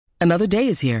Another day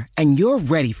is here, and you're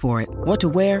ready for it. What to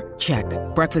wear? Check.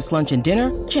 Breakfast, lunch, and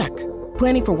dinner? Check.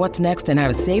 Planning for what's next and how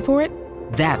to save for it?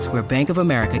 That's where Bank of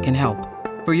America can help.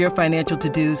 For your financial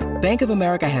to-dos, Bank of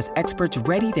America has experts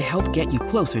ready to help get you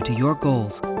closer to your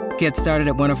goals. Get started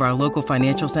at one of our local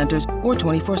financial centers or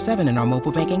 24/7 in our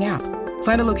mobile banking app.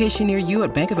 Find a location near you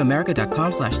at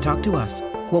bankofamerica.com/talktous.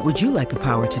 What would you like the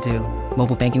power to do?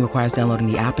 Mobile banking requires downloading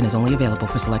the app and is only available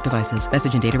for select devices.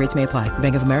 Message and data rates may apply.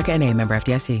 Bank of America N.A., member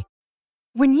FDIC.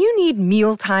 When you need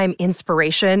mealtime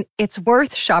inspiration, it's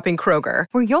worth shopping Kroger,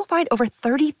 where you'll find over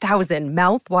 30,000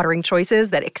 mouth-watering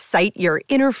choices that excite your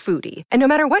inner foodie. And no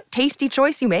matter what tasty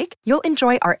choice you make, you'll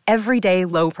enjoy our everyday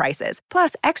low prices,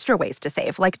 plus extra ways to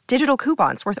save, like digital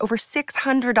coupons worth over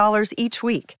 $600 each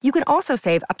week. You can also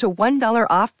save up to $1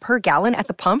 off per gallon at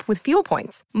the pump with fuel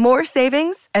points. More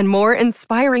savings and more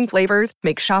inspiring flavors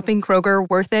make shopping Kroger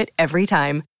worth it every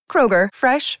time. Kroger,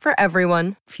 fresh for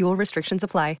everyone. Fuel restrictions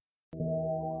apply.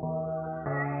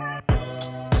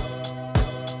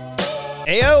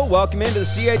 Ayo, welcome into the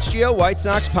CHGO White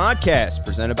Sox podcast,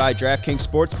 presented by DraftKings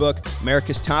Sportsbook,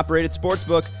 America's top-rated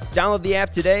sportsbook. Download the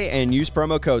app today and use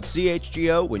promo code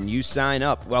CHGO when you sign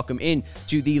up. Welcome in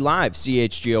to the live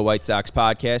CHGO White Sox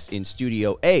podcast in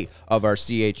Studio A of our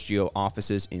CHGO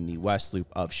offices in the West Loop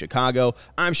of Chicago.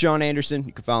 I'm Sean Anderson.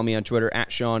 You can follow me on Twitter at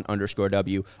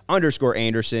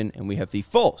Sean_W_Anderson, and we have the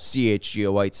full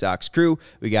CHGO White Sox crew.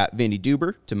 We got Vinny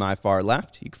Duber to my far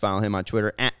left. You can follow him on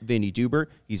Twitter at Vinny Duber.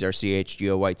 He's our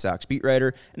CHGO White Sox beat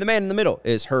writer. And the man in the middle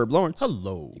is Herb Lawrence.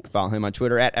 Hello. You can follow him on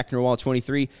Twitter at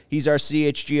Ecknerwall23. He's our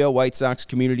CHGO White Sox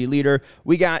community leader.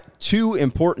 We got two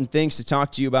important things to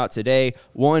talk to you about today.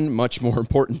 One much more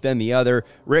important than the other.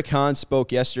 Rick Hahn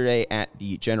spoke yesterday at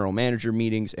the general manager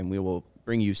meetings, and we will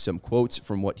bring you some quotes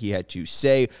from what he had to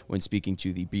say when speaking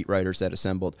to the beat writers that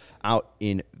assembled out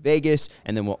in Vegas.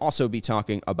 And then we'll also be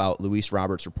talking about Luis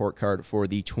Roberts' report card for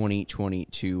the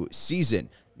 2022 season.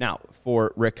 Now,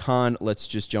 for Rick Hahn, let's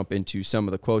just jump into some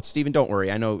of the quotes. Steven, don't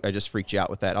worry. I know I just freaked you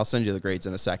out with that. I'll send you the grades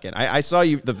in a second. I saw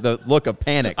you the look of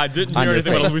panic. I didn't hear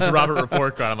anything about a Luis Robert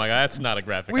report card. I'm like, that's not a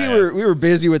graphic. We were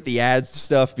busy with the ads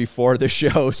stuff before the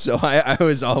show, so I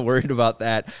was all worried about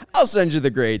that. I'll send you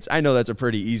the grades. I know that's a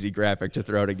pretty easy graphic to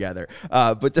throw together,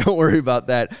 but don't worry about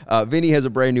that. Vinny has a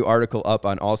brand new article up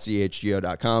on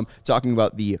allchgo.com talking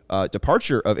about the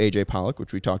departure of A.J. Pollock,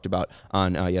 which we talked about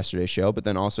on yesterday's show, but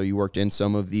then also you worked in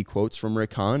some of the quotes from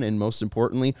Rick Hahn, and most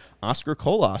importantly, Oscar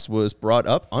Colas was brought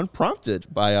up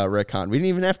unprompted by Rick Hahn. We didn't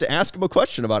even have to ask him a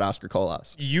question about Oscar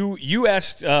Colas. You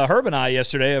asked Herb and I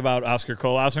yesterday about Oscar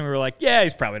Colas, and we were like, yeah,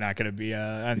 he's probably not going to be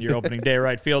on your opening day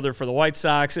right fielder for the White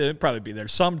Sox. It'll probably be there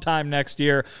sometime next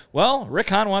year. Well,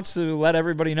 Rick Hahn wants to let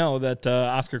everybody know that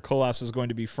Oscar Colas is going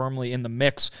to be firmly in the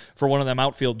mix for one of them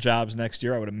outfield jobs next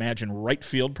year. I would imagine right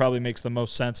field probably makes the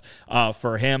most sense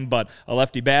for him, but a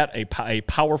lefty bat, a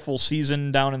powerful season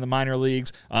down in the minor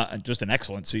leagues, just an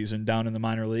excellent season down in the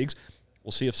minor leagues.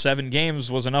 We'll see if 7 games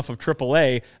was enough of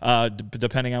AAA,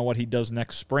 depending on what he does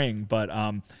next spring. But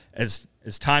as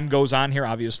time goes on here,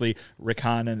 obviously Rick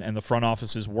Hahn and the front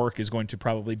office's work is going to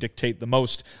probably dictate the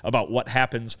most about what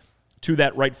happens to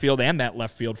that right field and that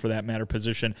left field, for that matter,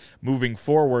 position moving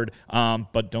forward.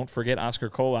 But don't forget, Oscar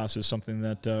Colas is something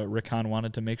that Rick Hahn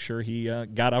wanted to make sure he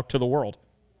got out to the world.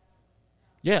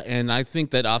 Yeah, and I think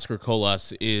that Oscar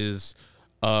Colas is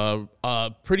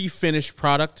a pretty finished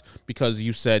product, because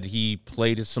you said he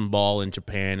played some ball in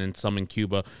Japan and some in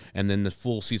Cuba, and then the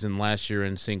full season last year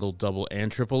in single, double,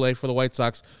 and AAA for the White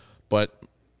Sox. But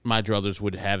my druthers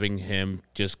would having him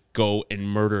just go and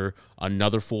murder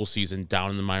another full season down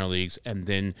in the minor leagues, and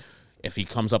then if he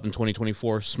comes up in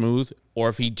 2024 smooth, or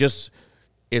if he just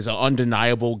is an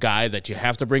undeniable guy that you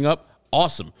have to bring up,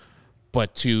 awesome.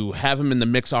 But to have him in the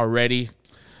mix already,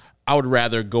 I would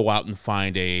rather go out and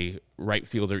find a right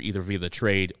fielder either via the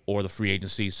trade or the free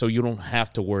agency, so you don't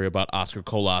have to worry about Oscar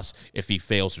Colas if he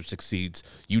fails or succeeds.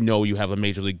 You know you have a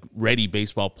major league ready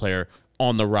baseball player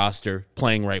on the roster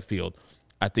playing right field.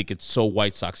 I think it's so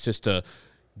White Sox just to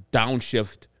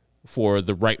downshift for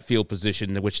the right field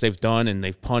position, which they've done, and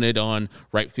they've punted on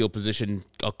right field position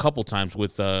a couple times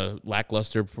with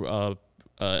lackluster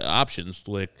options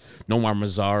like Nomar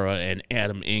Mazara and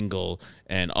Adam Engel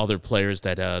and other players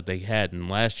that they had in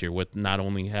last year, with not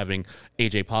only having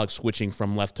A.J. Pollock switching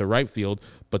from left to right field,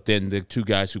 but then the two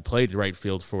guys who played right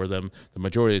field for them the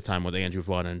majority of the time with Andrew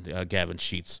Vaughn and Gavin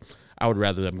Sheets. I would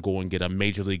rather them go and get a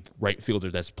major league right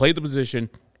fielder that's played the position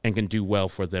and can do well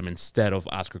for them instead of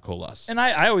Oscar Colas. And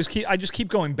I just keep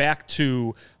going back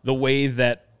to the way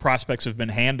that prospects have been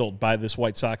handled by this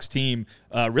White Sox team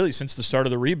really since the start of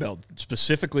the rebuild.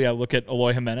 Specifically, I look at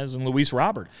Eloy Jimenez and Luis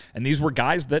Robert, and these were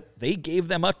guys that they gave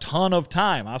them a ton of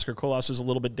time. Oscar Colas is a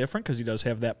little bit different because he does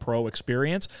have that pro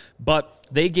experience, but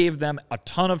they gave them a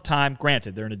ton of time.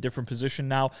 Granted, they're in a different position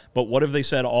now, but what have they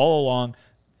said all along?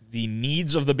 The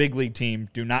needs of the big league team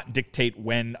do not dictate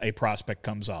when a prospect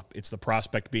comes up. It's the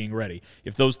prospect being ready.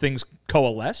 If those things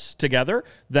coalesce together,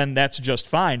 then that's just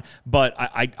fine. But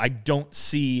I don't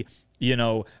see,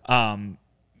 let's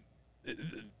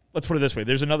put it this way.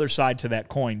 There's another side to that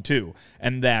coin too.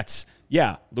 And that's,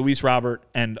 Luis Robert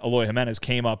and Eloy Jimenez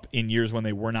came up in years when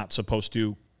they were not supposed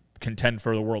to contend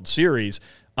for the World Series.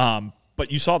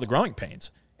 But you saw the growing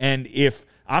pains. And if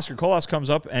Oscar Colas comes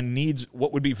up and needs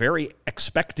what would be very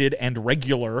expected and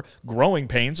regular growing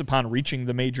pains upon reaching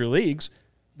the major leagues,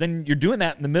 then you're doing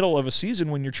that in the middle of a season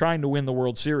when you're trying to win the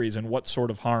World Series, and what sort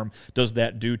of harm does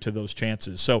that do to those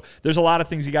chances? So there's a lot of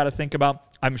things you got to think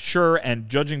about. I'm sure, and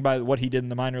judging by what he did in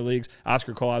the minor leagues,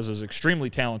 Oscar Colas is an extremely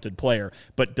talented player,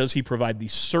 but does he provide the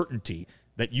certainty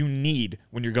that you need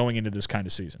when you're going into this kind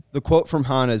of season? The quote from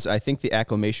Hahn is, I think the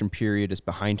acclimation period is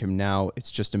behind him now.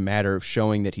 It's just a matter of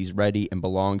showing that he's ready and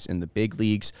belongs in the big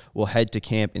leagues. We'll head to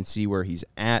camp and see where he's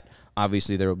at.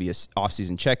 Obviously, there will be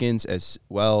off-season check-ins as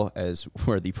well as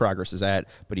where the progress is at,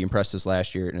 but he impressed us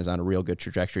last year and is on a real good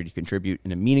trajectory to contribute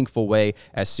in a meaningful way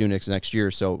as soon as next year.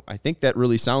 So I think that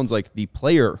really sounds like the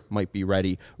player might be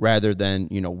ready rather than,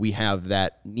 we have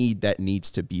that need that needs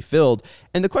to be filled.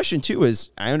 And the question, too, is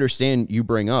I understand you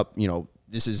bring up,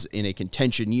 this is in a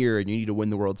contention year and you need to win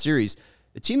the World Series.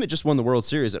 The team that just won the World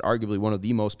Series at arguably one of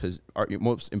the most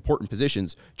important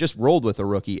positions just rolled with a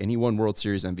rookie, and he won World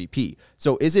Series MVP.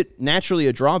 So is it naturally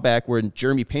a drawback when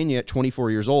Jeremy Pena at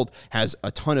 24 years old has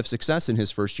a ton of success in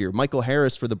his first year? Michael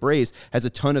Harris for the Braves has a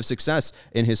ton of success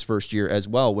in his first year as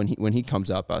well when he comes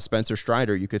up. Spencer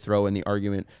Strider, you could throw in the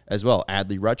argument as well.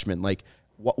 Adley Rutschman. Like,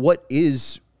 what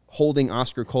is holding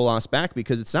Oscar Colas back?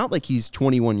 Because it's not like he's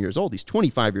 21 years old. He's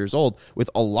 25 years old with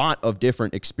a lot of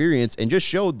different experience and just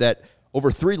showed that over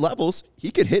 3 levels,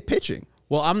 he could hit pitching.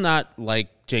 Well, I'm not like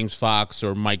James Fox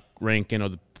or Mike Rankin or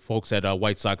the folks at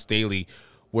White Sox Daily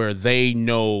where they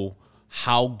know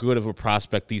how good of a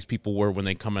prospect these people were when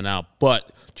they coming out. But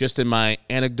just in my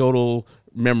anecdotal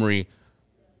memory,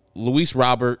 Luis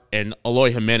Robert and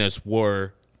Eloy Jimenez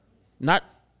were not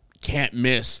can't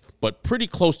miss, but pretty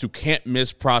close to can't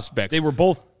miss prospects. They were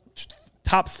both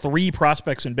top 3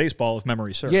 prospects in baseball, if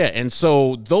memory serves. Yeah, and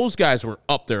so those guys were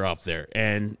up there,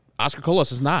 and Oscar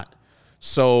Colas is not.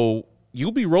 So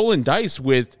you'll be rolling dice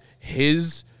with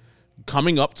his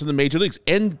coming up to the major leagues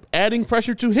and adding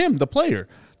pressure to him, the player,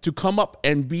 to come up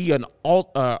and be an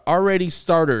already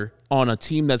starter on a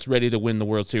team that's ready to win the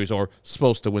World Series or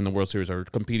supposed to win the World Series or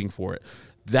competing for it.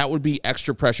 That would be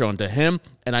extra pressure onto him.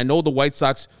 And I know the White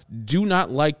Sox do not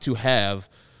like to have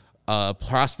a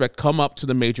prospect come up to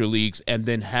the major leagues and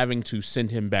then having to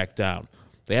send him back down.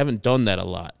 They haven't done that a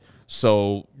lot.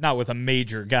 So not with a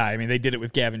major guy. I mean, they did it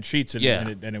with Gavin Sheets, and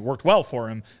it worked well for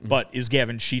him. Mm-hmm. But is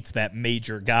Gavin Sheets that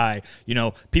major guy?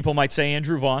 People might say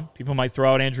Andrew Vaughn. People might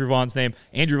throw out Andrew Vaughn's name.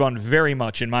 Andrew Vaughn, very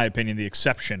much, in my opinion, the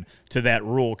exception to that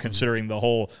rule, considering the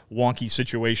whole wonky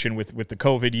situation with the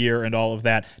COVID year and all of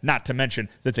that. Not to mention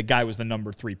that the guy was the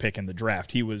number 3 pick in the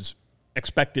draft. He was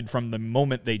expected from the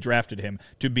moment they drafted him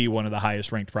to be one of the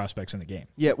highest ranked prospects in the game.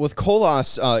 Yeah, with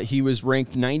Colas, he was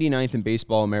ranked 99th in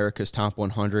Baseball America's Top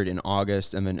 100 in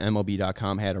August, and then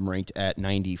MLB.com had him ranked at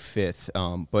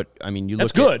 95th. But I mean, you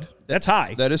that's look good. That's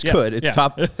high. That is good. It's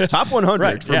top 100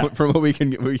 right, from what we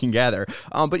can gather.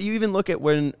 But you even look at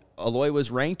when Eloy was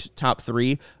ranked top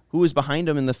 3. Who was behind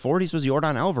him in the 40s was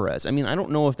Yordan Alvarez. I mean, I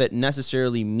don't know if that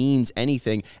necessarily means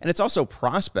anything, and it's also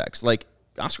prospects like.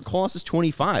 Oscar Colas is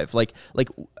 25. Like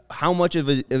how much of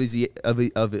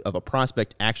a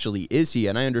prospect actually is he?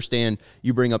 And I understand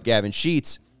you bring up Gavin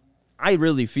Sheets. I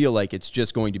really feel like it's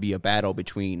just going to be a battle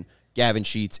between Gavin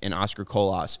Sheets and Oscar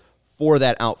Colas for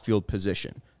that outfield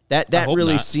position. That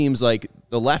really seems like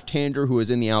the left-hander who is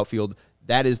in the outfield.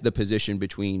 That is the position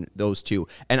between those two.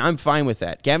 And I'm fine with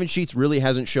that. Gavin Sheets really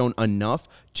hasn't shown enough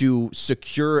to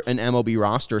secure an MLB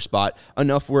roster spot,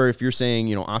 enough where if you're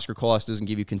saying, Oscar Colas doesn't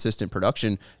give you consistent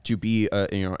production to be,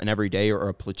 an everyday or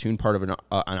a platoon part of an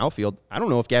outfield, I don't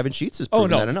know if Gavin Sheets has proven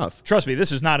that enough. Trust me,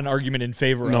 this is not an argument in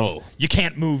favor of you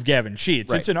can't move Gavin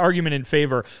Sheets. Right. It's an argument in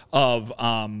favor of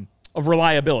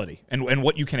reliability and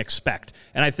what you can expect.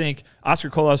 And I think Oscar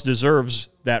Colas deserves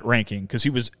that ranking because he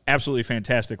was absolutely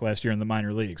fantastic last year in the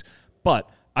minor leagues. But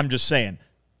I'm just saying,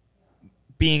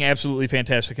 being absolutely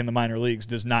fantastic in the minor leagues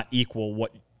does not equal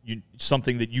what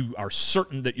something that you are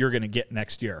certain that you're going to get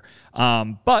next year.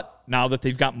 But now that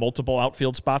they've got multiple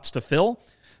outfield spots to fill,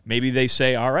 maybe they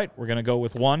say, all right, we're going to go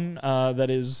with one that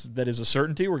is a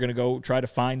certainty. We're going to go try to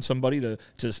find somebody to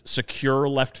secure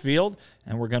left field,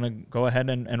 and we're going to go ahead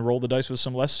and roll the dice with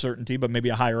some less certainty, but maybe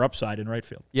a higher upside in right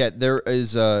field. Yeah, there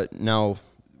is now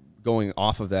going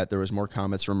off of that, there was more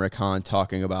comments from Rick Hahn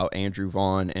talking about Andrew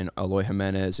Vaughn and Eloy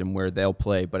Jimenez and where they'll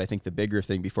play. But I think the bigger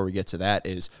thing before we get to that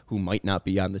is who might not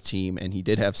be on the team. And he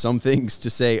did have some things to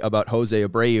say about Jose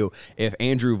Abreu. If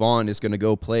Andrew Vaughn is going to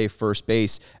go play first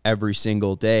base every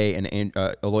single day and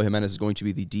Eloy Jimenez is going to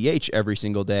be the DH every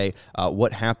single day,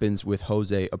 what happens with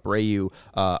Jose Abreu?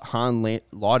 Hahn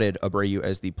lauded Abreu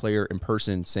as the player in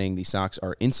person, saying the Sox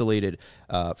are insulated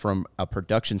from a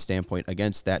production standpoint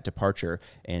against that departure,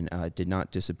 and did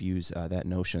not disabuse that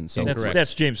notion. So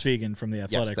that's James Fegan from The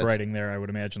Athletic writing there, I would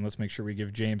imagine. Let's make sure we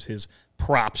give James his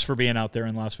props for being out there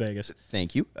in Las Vegas.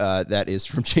 Thank you. That is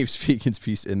from James Fegan's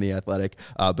piece in The Athletic,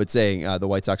 but saying the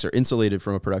White Sox are insulated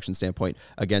from a production standpoint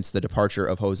against the departure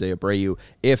of Jose Abreu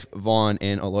if Vaughn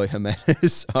and Eloy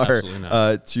Jimenez are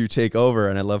to take over.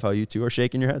 And I love how you two are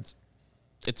shaking your heads.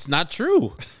 It's not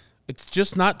true. It's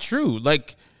just not true.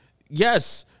 Like,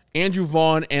 yes, Andrew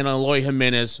Vaughn and Eloy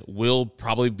Jimenez will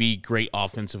probably be great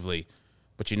offensively.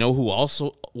 But you know who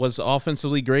also was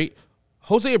offensively great?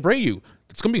 Jose Abreu.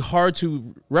 It's going to be hard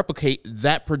to replicate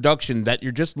that production that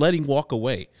you're just letting walk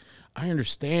away. I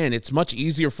understand. It's much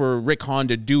easier for Rick Hahn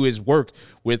to do his work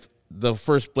with the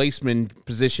first baseman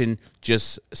position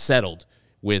just settled.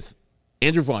 With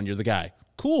Andrew Vaughn, you're the guy.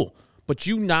 Cool. But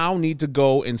you now need to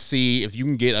go and see if you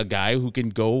can get a guy who can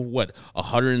go,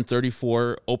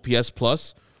 134 OPS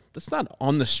plus? That's not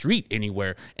on the street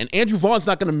anywhere. And Andrew Vaughn's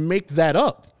not going to make that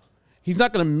up. He's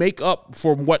not going to make up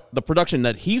for what the production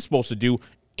that he's supposed to do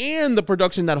and the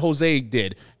production that Jose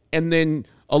did. And then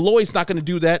Eloy's not going to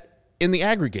do that in the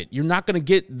aggregate. You're not going to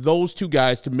get those two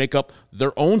guys to make up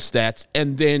their own stats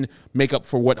and then make up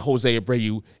for what Jose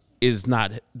Abreu is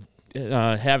not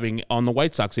having on the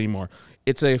White Sox anymore.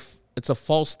 It's a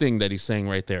false thing that he's saying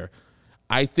right there.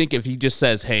 I think if he just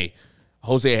says, hey,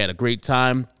 Jose had a great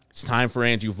time, it's time for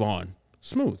Andrew Vaughn.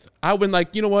 Smooth. I would been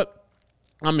like, you know what?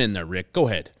 I'm in there, Rick. Go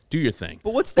ahead. Do your thing.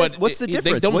 But what's the difference? What's the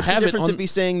difference if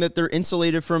he's saying that they're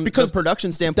insulated from the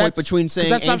production standpoint between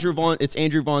saying Andrew Vaughn, it's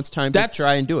Andrew Vaughn's time to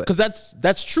try and do it? Because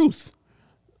that's truth.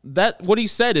 That what he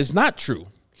said is not true.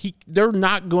 They're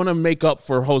not going to make up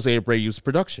for Jose Abreu's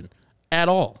production at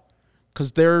all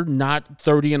because they're not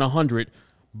 30 and 100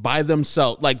 by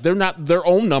themselves. Like, they're not their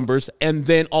own numbers, and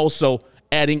then also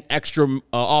adding extra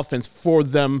offense for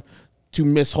them to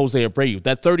miss Jose Abreu.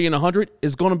 That 30 and 100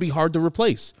 is going to be hard to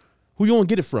replace. Who you want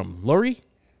to get it from? Lurie?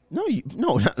 No,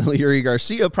 not Lurie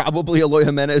Garcia. Probably Eloy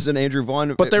Jimenez and Andrew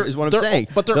Vaughn is what I'm saying.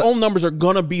 But their own numbers are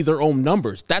going to be their own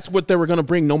numbers. That's what they were going to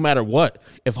bring no matter what,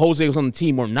 if Jose was on the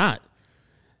team or not.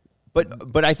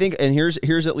 But I think, and here's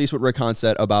at least what Rick Hahn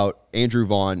said about Andrew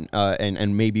Vaughn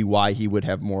and maybe why he would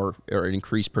have more or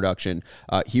increased production.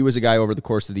 He was a guy over the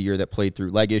course of the year that played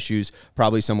through leg issues,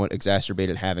 probably somewhat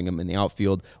exacerbated having him in the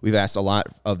outfield. We've asked a lot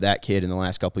of that kid in the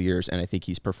last couple of years, and I think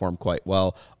he's performed quite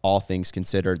well, all things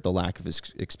considered, the lack of his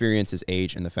experience, his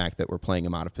age, and the fact that we're playing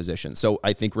him out of position. So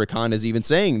I think Rick Hahn is even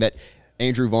saying that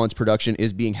Andrew Vaughn's production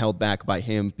is being held back by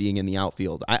him being in the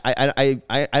outfield. I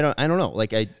don't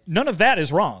know. None of that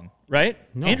is wrong. Right?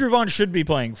 No. Andrew Vaughn should be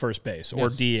playing first base or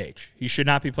DH. He should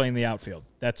not be playing the outfield.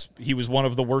 He was one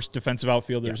of the worst defensive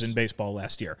outfielders in baseball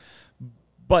last year.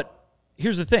 But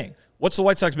here's the thing. What's the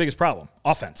White Sox biggest problem?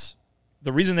 Offense.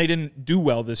 The reason they didn't do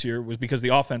well this year was because the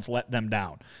offense let them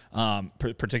down,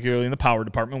 particularly in the power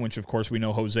department, which, of course, we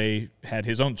know Jose had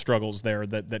his own struggles there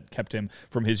that kept him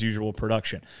from his usual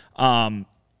production.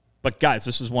 But, guys,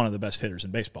 this is one of the best hitters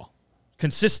in baseball.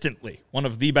 Consistently one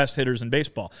of the best hitters in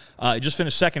baseball. He just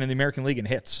finished second in the American League in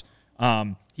hits.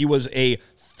 He was a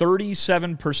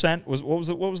 37%.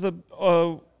 What was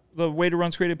the weighted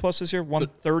runs created plus this year?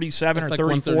 137 or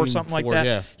 34, something like that.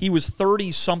 Yeah. He was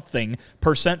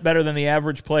 30-something% better than the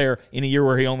average player in a year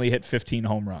where he only hit 15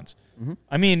 home runs. Mm-hmm.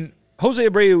 I mean, Jose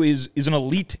Abreu is an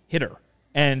elite hitter.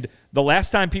 And the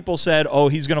last time people said, oh,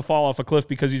 he's going to fall off a cliff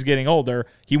because he's getting older,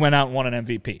 he went out and won an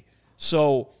MVP.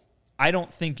 So I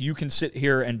don't think you can sit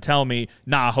here and tell me,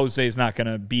 Jose's not going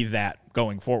to be that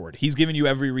going forward. He's given you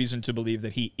every reason to believe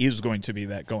that he is going to be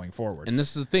that going forward. And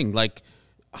this is the thing, like,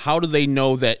 how do they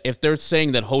know that if they're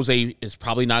saying that Jose is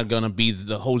probably not going to be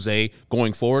the Jose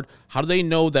going forward, how do they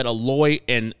know that Eloy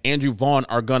and Andrew Vaughn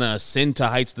are going to ascend to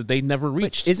heights that they never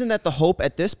reached? But isn't that the hope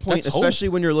at this point, especially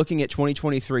when you're looking at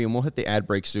 2023, and we'll hit the ad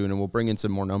break soon and we'll bring in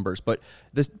some more numbers, but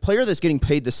this player that's getting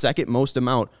paid the second most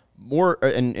amount more,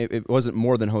 and it wasn't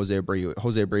more than Jose Abreu.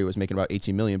 Jose Abreu was making about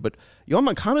 $18 million, but Yohan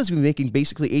Moncada is going to be making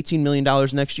basically $18 million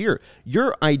next year.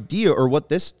 Your idea, or what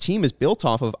this team is built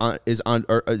off of, is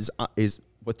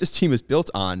what this team is built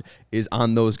on is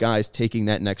on those guys taking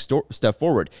that next step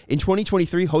forward. In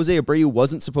 2023, Jose Abreu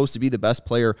wasn't supposed to be the best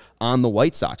player on the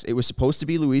White Sox. It was supposed to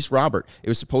be Luis Robert. It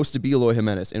was supposed to be Eloy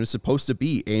Jimenez. And it was supposed to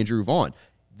be Andrew Vaughn.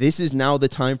 This is now the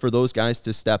time for those guys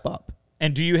to step up.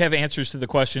 And do you have answers to the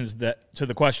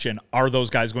question, are those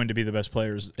guys going to be the best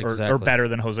players or better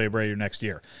than Jose Abreu next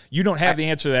year? You don't have the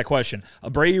answer to that question.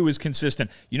 Abreu is consistent.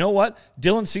 You know what?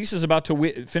 Dylan Cease is about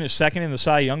to finish second in the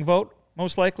Cy Young vote,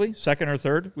 most likely, second or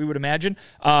third, we would imagine.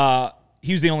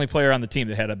 He was the only player on the team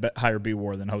that had a higher B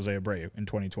WAR than Jose Abreu in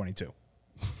 2022.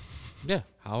 Yeah,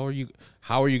 how are you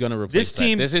going to replace this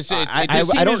team? That? This is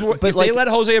if they let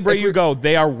Jose Abreu go,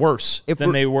 they are worse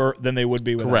than they would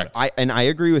be without. Correct. I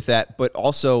agree with that, but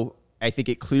also I think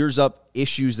it clears up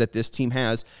issues that this team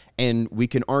has, and we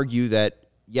can argue that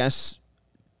yes,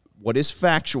 what is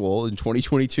factual in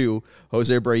 2022,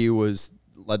 Jose Abreu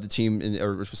led the team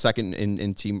or second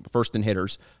in team first in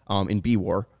hitters in B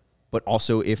WAR, but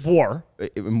also in WAR,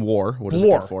 what is it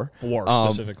good for? WAR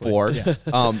specifically. WAR.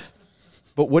 Yeah.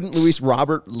 But wouldn't Luis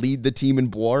Robert lead the team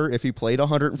in WAR if he played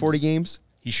 140 games?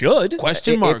 He should.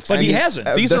 Question marks. But he hasn't.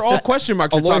 These are all question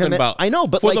marks you're talking about. I know,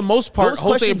 but for the most part,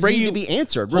 Jose Abreu need to be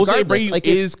answered. Jose Abreu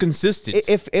is consistent.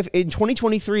 If in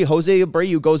 2023, Jose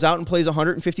Abreu goes out and plays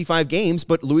 155 games,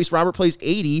 but Luis Robert plays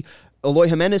 80, Eloy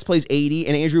Jimenez plays 80,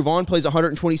 and Andrew Vaughn plays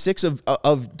 126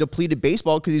 of depleted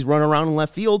baseball because he's running around in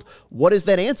left field, what is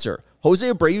that answer? Jose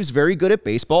Abreu is very good at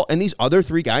baseball, and these other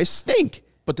three guys stink.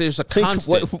 But there's a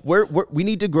constant. We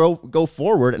need to go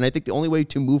forward, and I think the only way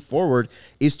to move forward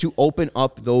is to open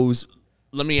up those positions.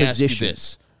 Let me ask you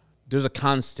this. There's a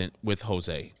constant with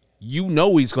Jose. You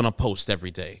know he's going to post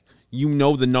every day. You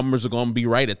know the numbers are going to be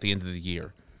right at the end of the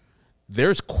year.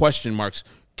 There's question marks.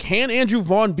 Can Andrew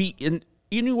Vaughn be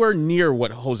anywhere near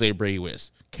what Jose Abreu is?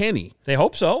 Can he? They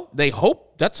hope so. They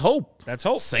hope. That's hope. That's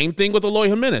hope. Same thing with Eloy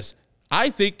Jimenez.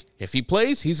 I think if he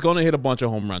plays, he's going to hit a bunch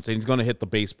of home runs, and he's going to hit the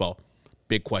baseball.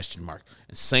 Big question mark.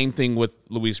 And same thing with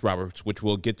Luis Roberts, which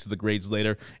we'll get to the grades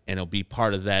later, and it'll be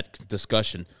part of that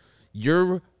discussion.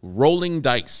 You're rolling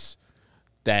dice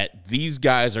that these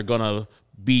guys are going to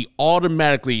be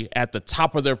automatically at the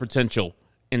top of their potential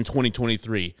in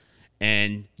 2023.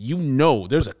 And you know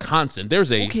there's a constant.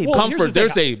 There's a comfort.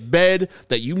 There's a bed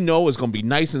that you know is going to be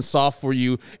nice and soft for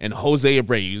you. And Jose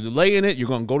Abreu, you lay in it, you're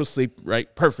going to go to sleep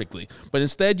right perfectly. But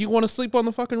instead, you want to sleep on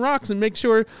the fucking rocks and make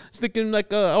sure it's thinking like,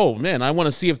 oh, man, I want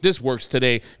to see if this works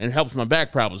today and helps my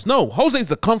back problems. No, Jose's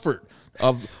the comfort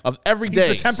of every day.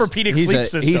 He's the Tempur-Pedic sleep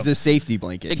system. He's the safety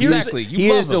blanket. Exactly. He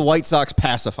is the White Sox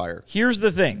pacifier. Here's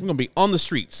the thing. We're going to be on the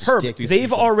streets. Herb,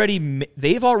 they've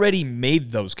already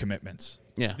made those commitments.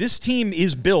 Yeah. This team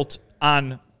is built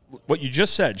on what you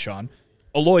just said, Sean.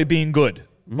 Eloy being good,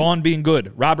 Vaughn being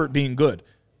good, Robert being good.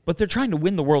 But they're trying to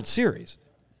win the World Series.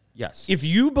 Yes. If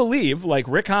you believe, like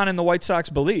Rick Hahn and the White Sox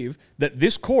believe, that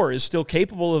this core is still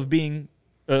capable of being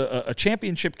a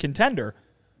championship contender,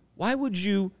 why would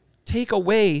you take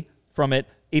away from it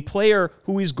a player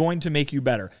who is going to make you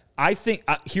better? I think,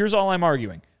 here's all I'm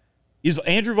arguing. Is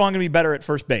Andrew Vaughn going to be better at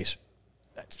first base?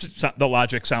 The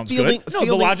logic sounds good. No,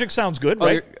 the logic sounds good,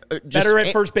 right? Better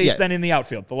at first base than in the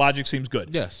outfield. The logic seems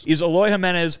good. Yes. Is Eloy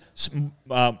Jimenez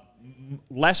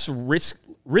less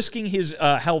risking his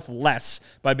health less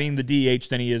by being the DH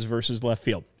than he is versus left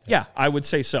field? Yeah, I would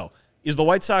say so. Is the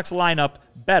White Sox lineup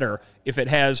better if it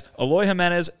has Eloy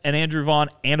Jimenez and Andrew Vaughn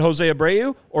and Jose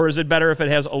Abreu, or is it better if it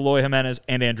has Eloy Jimenez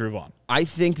and Andrew Vaughn? I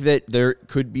think that there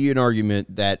could be an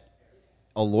argument that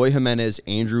Eloy Jimenez,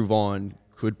 Andrew Vaughn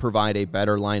could provide a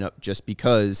better lineup just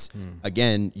because,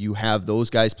 again, you have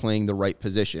those guys playing the right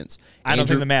positions. I don't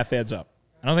think the math adds up.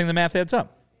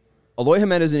 Eloy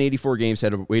Jimenez in 84 games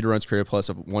had a weighted runs created plus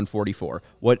of 144.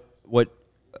 What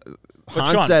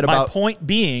Hahn Sean, said about... My point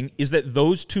being is that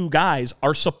those two guys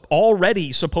are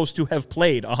already supposed to have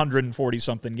played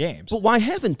 140-something games. But why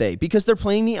haven't they? Because they're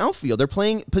playing the outfield. They're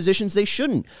playing positions they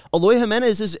shouldn't. Eloy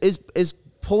Jimenez is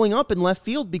pulling up in left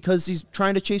field because he's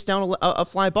trying to chase down a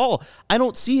fly ball. I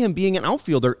don't see him being an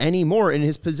outfielder anymore in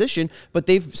his position, but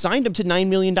they've signed him to $9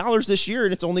 million this year,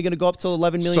 and it's only going to go up to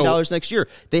 $11 million next year.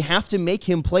 They have to make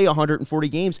him play 140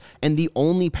 games, and the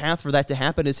only path for that to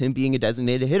happen is him being a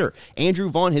designated hitter. Andrew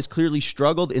Vaughn has clearly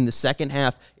struggled in the second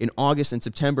half in August and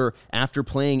September after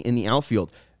playing in the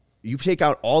outfield. You take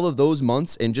out all of those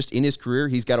months, and just in his career,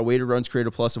 he's got a weighted runs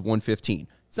created plus of 115.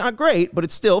 It's not great, but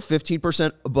it's still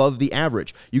 15% above the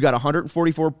average. You got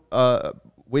 144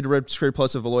 weighted runs created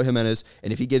plus of Eloy Jimenez,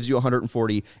 and if he gives you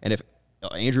 140, and if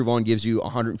Andrew Vaughn gives you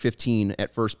 115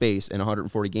 at first base in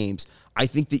 140 games, I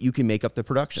think that you can make up the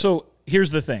production. So here's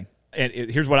the thing, and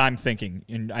here's what I'm thinking,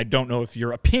 and I don't know if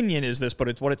your opinion is this, but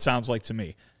it's what it sounds like to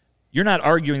me. You're not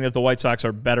arguing that the White Sox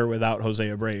are better without Jose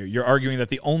Abreu. You're arguing that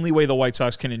the only way the White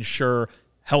Sox can ensure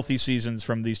healthy seasons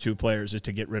from these two players is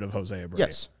to get rid of Jose Abreu.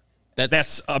 Yes.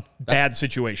 That's a bad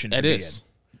situation to be in.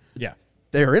 Yeah.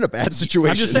 They're in a bad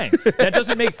situation. I'm just saying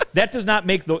that does not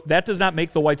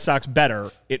make the White Sox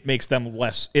better. It makes them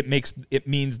less. It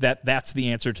means that that's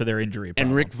the answer to their injury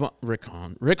problem.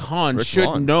 And Rick Hahn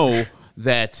should know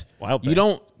that you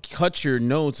don't cut your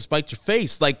nose to spite your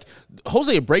face. Like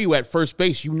Jose Abreu at first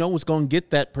base, you know is going to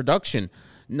get that production.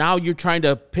 Now you're trying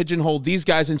to pigeonhole these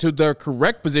guys into their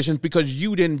correct positions because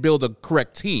you didn't build a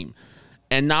correct team.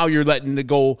 And now you're letting it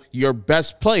go your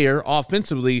best player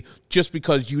offensively just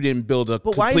because you didn't build a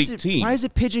complete team. Why is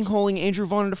it pigeonholing Andrew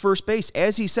Vaughn into first base?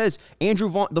 As he says, Andrew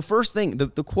Vaughn, the first thing, the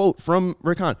quote from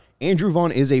Rick Hahn, Andrew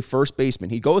Vaughn is a first baseman.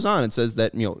 He goes on and says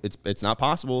that it's not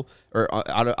possible or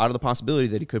out of the possibility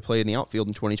that he could play in the outfield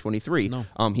in 2023. No.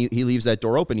 He leaves that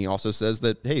door open. He also says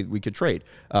that, hey, we could trade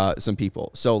some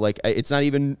people. So, like, it's not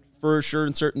even for sure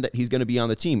and certain that he's going to be on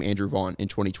the team, Andrew Vaughn, in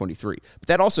 2023. But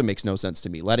that also makes no sense to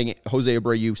me, letting Jose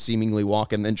Abreu seemingly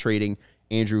walk and then trading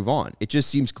Andrew Vaughn. It just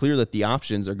seems clear that the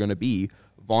options are going to be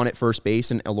Vaughn at first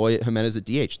base and Eloy Jimenez at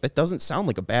DH. That doesn't sound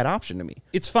like a bad option to me.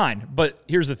 It's fine, but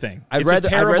here's the thing. I'd rather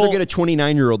get a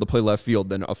 29-year-old to play left field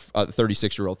than a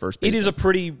 36-year-old first baseman. It is a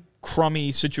pretty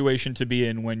crummy situation to be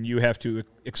in when you have to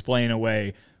explain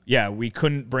away, we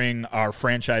couldn't bring our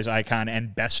franchise icon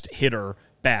and best hitter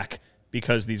back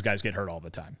because these guys get hurt all the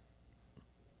time.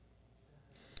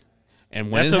 And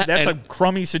when that's a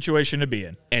crummy situation to be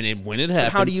in. And when it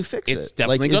happens, how do you fix it? It's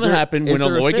definitely going to happen. When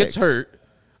Eloy gets hurt,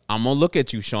 I'm going to look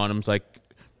at you, Sean. I'm like,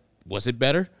 was it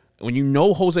better? When you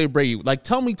know Jose Abreu, like,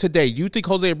 tell me today, you think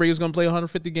Jose Abreu is going to play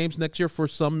 150 games next year for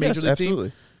some major league absolutely.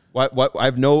 team? What? I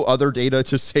have no other data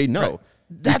to say no. Right.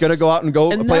 He's going to go out and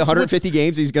play 150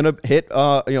 games. He's going to hit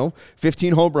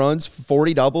 15 home runs,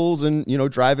 40 doubles, and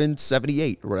drive in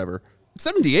 78 or whatever.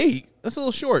 78? That's a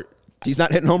little short. He's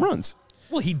not hitting home runs.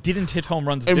 Well, he didn't hit home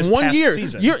runs in this one past year.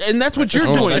 season. And that's what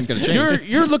you're doing.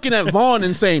 You're looking at Vaughn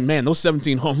and saying, man, those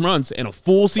 17 home runs in a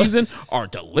full season are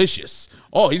delicious.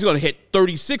 Oh, he's going to hit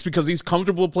 36 because he's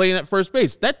comfortable playing at first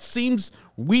base. That seems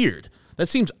weird. That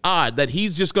seems odd that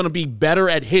he's just going to be better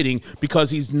at hitting because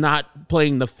he's not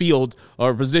playing the field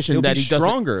or position He'll that be he doesn't.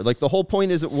 Stronger. Like the whole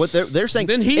point is what they're saying.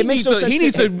 Then he needs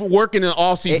to work in the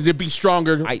off season to be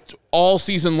stronger all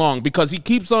season long because he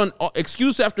keeps on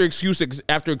excuse after excuse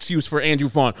after excuse for Andrew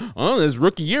Vaughn. Oh, his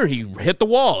rookie year, he hit the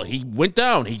wall. He went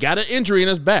down. He got an injury in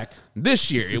his back.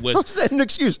 This year, it was. How's that an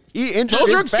excuse? He injured Those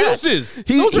his are excuses. Back.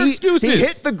 Those are excuses. He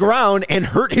hit the ground and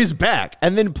hurt his back,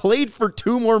 and then played for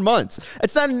 2 more months.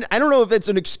 It's not. I don't know if that's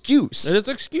an excuse. That is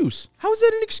an excuse. How is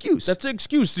that an excuse? That's an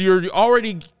excuse. You're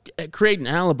already creating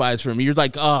alibis for him. You're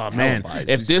like, oh man,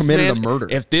 if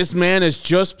this man is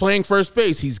just playing first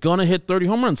base, he's gonna hit 30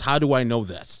 home runs. How do I know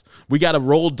this? We got to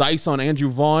roll dice on Andrew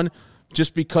Vaughn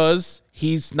just because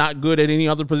he's not good at any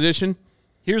other position.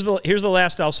 Here's the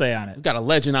last I'll say on it. We got a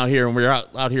legend out here, and we're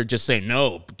out here just saying,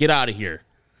 no, get out of here.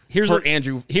 Here's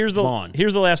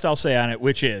the last I'll say on it,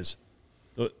 which is,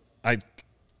 I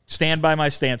stand by my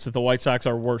stance that the White Sox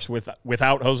are worse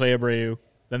without Jose Abreu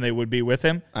than they would be with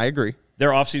him. I agree. Their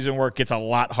offseason work gets a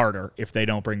lot harder if they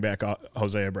don't bring back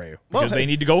Jose Abreu because they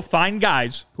need to go find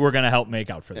guys who are going to help make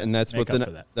out for them. And that's what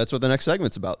the next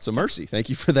segment's about. So, Mercy, thank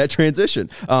you for that transition.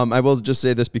 I will just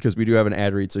say this because we do have an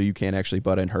ad read, so you can't actually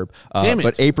butt in, Herb. Damn it.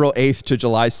 But April 8th to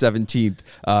July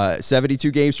 17th,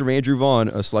 72 games from Andrew Vaughn,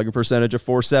 a slugging percentage of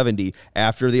 .470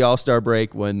 after the All-Star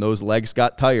break when those legs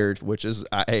got tired, which is,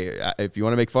 hey, if you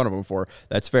want to make fun of him for,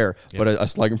 that's fair. Yep. But a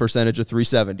slugging percentage of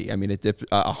 .370. I mean, it dipped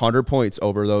 100 points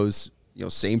over those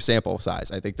same sample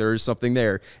size. I think there is something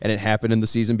there, and it happened in the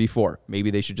season before. Maybe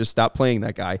they should just stop playing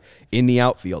that guy in the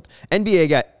outfield.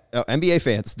 NBA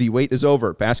fans, the wait is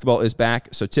over. Basketball is back,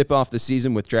 so tip off the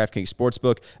season with DraftKings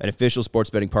Sportsbook, an official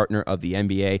sports betting partner of the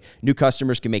NBA. New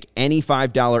customers can make any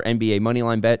 $5 NBA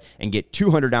moneyline bet and get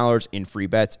 $200 in free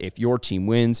bets if your team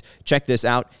wins. Check this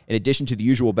out. In addition to the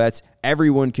usual bets,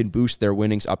 everyone can boost their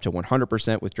winnings up to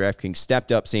 100% with DraftKings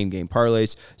stepped-up same-game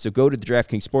parlays. So go to the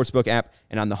DraftKings Sportsbook app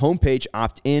and on the homepage,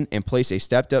 opt in and place a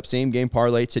stepped-up same-game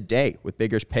parlay today. With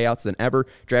bigger payouts than ever,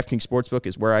 DraftKings Sportsbook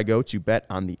is where I go to bet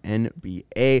on the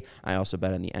NBA. I also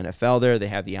bet on the NFL there. They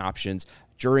have the options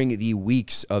during the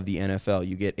weeks of the NFL.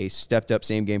 You get a stepped-up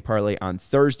same-game parlay on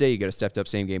Thursday, you get a stepped-up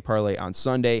same-game parlay on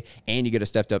Sunday, and you get a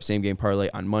stepped-up same-game parlay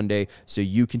on Monday, so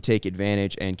you can take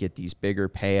advantage and get these bigger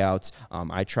payouts.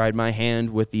 I tried my hand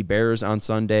with the Bears on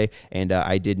Sunday, and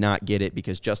I did not get it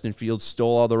because Justin Fields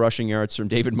stole all the rushing yards from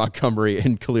David Montgomery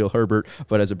and Khalil Herbert,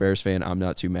 but as a Bears fan, I'm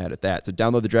not too mad at that. So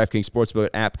download the DraftKings Sportsbook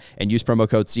app and use promo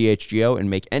code CHGO and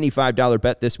make any $5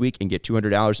 bet this week and get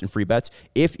 $200 in free bets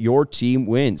if your team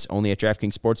wins. Only at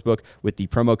DraftKings Sportsbook with the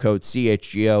promo code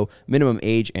CHGO. Minimum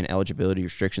age and eligibility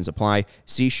restrictions apply.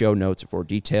 See show notes for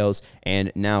details.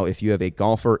 And now, if you have a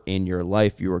golfer in your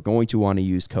life, you are going to want to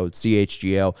use code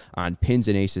CHGO on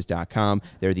pinsandaces.com.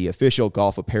 They're the official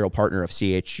golf apparel partner of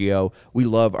CHGO. We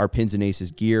love our Pins and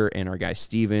Aces gear, and our guy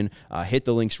Steven hit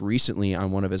the links recently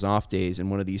on one of his off days and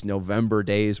one of these November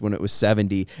days when it was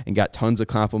 70 and got tons of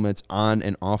compliments on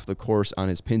and off the course on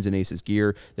his Pins and Aces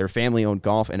gear. They're family-owned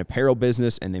golf and apparel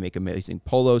business, and they make amazing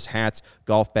polos, hats,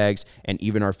 golf bags, and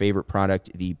even our favorite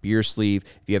product, the beer sleeve.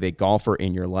 If you have a golfer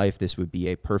in your life, this would be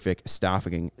a perfect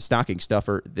stocking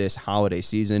stuffer this holiday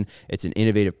season. It's an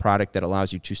innovative product that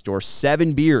allows you to store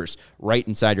 7 beers right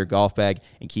inside your golf bag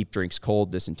and keep drinks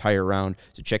cold this entire round.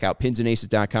 So check out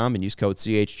pinsandaces.com and use code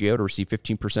CHGO to receive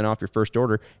 15% off your first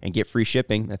order and get free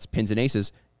shipping. That's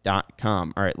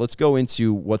pinsandaces.com. All right, let's go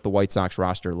into what the White Sox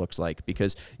roster looks like,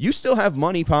 because you still have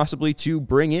money possibly to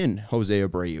bring in Jose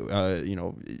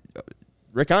Abreu.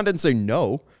 Rick Hahn didn't say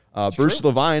no. Bruce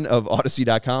Levine of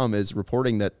Odyssey.com is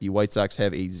reporting that the White Sox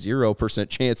have a 0%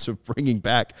 chance of bringing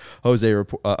back Jose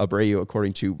Abreu,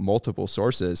 according to multiple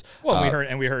sources. Well,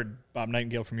 we heard Bob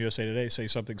Nightingale from USA Today say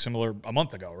something similar a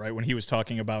month ago, right, when he was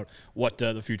talking about what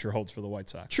the future holds for the White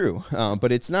Sox. True,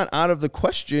 but it's not out of the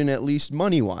question, at least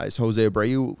money-wise. Jose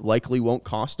Abreu likely won't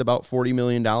cost about $40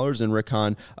 million, and Rick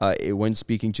Hahn, when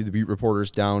speaking to the beat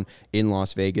reporters down in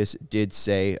Las Vegas, did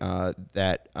say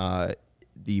that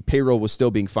the payroll was still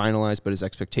being finalized, but his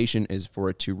expectation is for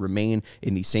it to remain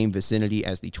in the same vicinity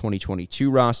as the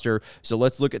 2022 roster. So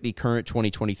let's look at the current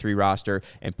 2023 roster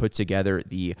and put together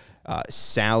the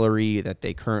salary that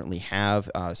they currently have.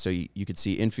 So you could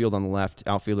see infield on the left,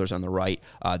 outfielders on the right.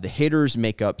 The hitters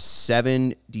make up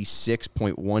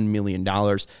 $76.1 million.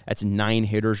 That's 9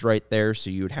 hitters right there.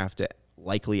 So you would have to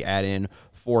likely add in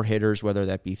 4 hitters, whether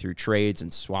that be through trades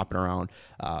and swapping around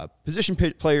position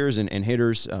players and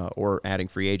hitters, or adding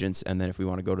free agents. And then if we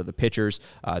want to go to the pitchers,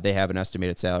 they have an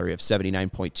estimated salary of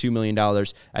 $79.2 million.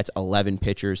 That's 11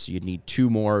 pitchers, so you'd need 2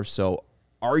 more. So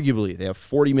arguably, they have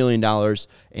 $40 million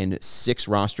and 6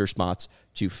 roster spots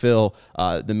to fill.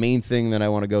 The main thing that I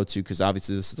want to go to, because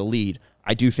obviously this is the lead,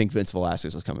 I do think Vince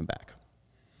Velasquez is coming back.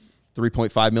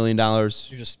 $3.5 million.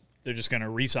 They're just going to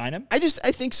re-sign him? I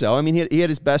think so. I mean, he had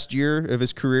his best year of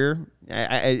his career.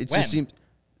 It just seemed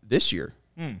this year.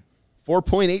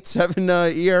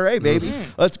 4.87 ERA, baby.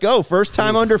 Let's go. First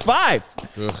time under 5.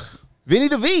 Vinny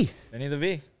the V.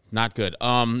 Not good.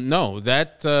 No,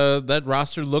 that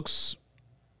roster looks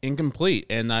incomplete.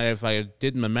 And if I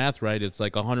did my math right, it's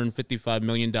like $155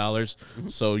 million.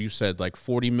 So you said like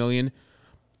 $40 million.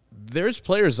 There's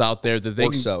players out there that they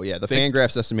can, so, yeah. The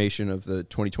Fangraphs estimation of the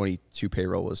 2022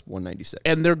 payroll was 196.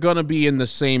 And they're going to be in the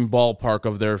same ballpark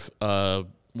of their,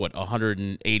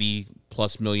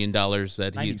 $180+ million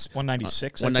that he's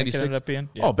 196, I think it ended up being.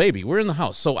 Yeah. Oh, baby, we're in the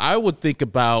house. So I would think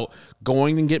about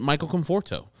going and get Michael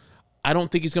Conforto. I don't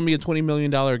think he's going to be a $20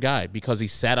 million guy because he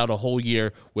sat out a whole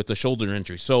year with a shoulder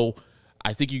injury. So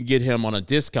I think you can get him on a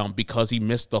discount because he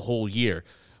missed the whole year,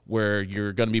 where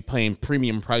you're going to be paying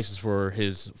premium prices for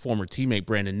his former teammate,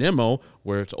 Brandon Nimmo,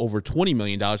 where it's over $20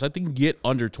 million. I think you can get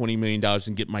under $20 million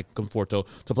and get Mike Conforto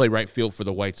to play right field for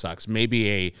the White Sox.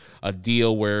 Maybe a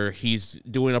deal where he's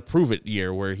doing a prove-it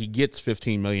year where he gets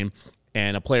 $15 million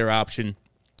and a player option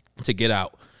to get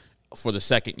out for the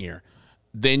second year.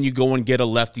 Then you go and get a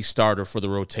lefty starter for the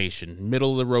rotation.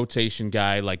 Middle of the rotation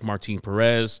guy like Martin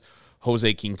Perez,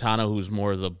 Jose Quintana, who's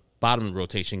more of the bottom of the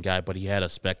rotation guy, but he had a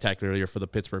spectacular year for the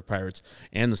Pittsburgh Pirates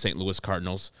and the St. Louis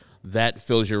Cardinals. That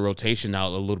fills your rotation out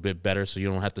a little bit better, so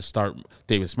you don't have to start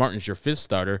Davis Martin as your 5th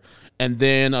starter. And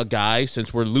then a guy,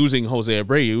 since we're losing Jose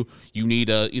Abreu, you need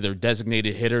a either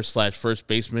designated hitter / first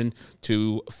baseman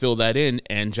to fill that in,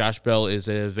 and Josh Bell is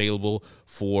available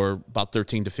for about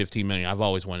 $13 to $15 million. I've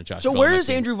always wanted Josh Bell. So where is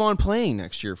Andrew Vaughn playing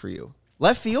next year for you?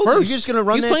 Left field? First. You're just going to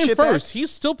run He's that playing shit first. back? He's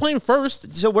still playing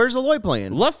first. So where's Eloy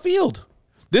playing? Left field.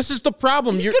 This is the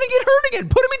problem. He's going to get hurt again.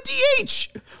 Put him in DH.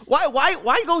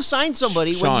 Why go sign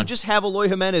somebody when you just have Eloy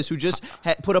Jimenez, who just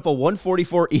put up a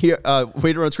 144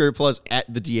 weighted runs created plus at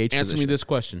the DH Answer position? me this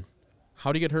question.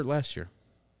 How did he get hurt last year?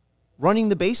 Running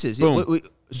the bases. Boom.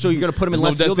 So you're going to put him in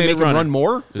There's left field and make him run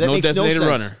more? There's no designated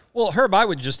runner. Well, Herb, I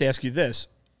would just ask you this.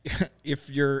 If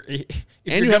you're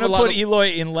going to put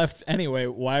Eloy in left anyway,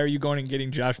 why are you going and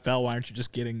getting Josh Bell? Why aren't you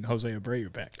just getting Jose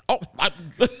Abreu back? Oh,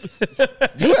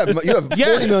 you have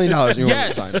 $40 million in your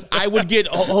yes, I would get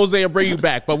Jose Abreu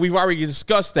back, but we've already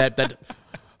discussed that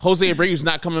Jose Abreu's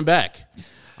not coming back.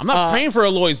 I'm not praying for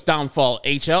Eloy's downfall,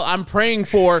 HL. I'm praying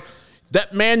for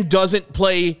that man doesn't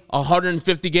play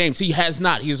 150 games. He has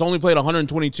not. He has only played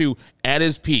 122 at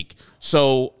his peak.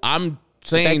 So I'm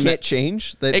saying that can't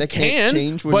change. That can can't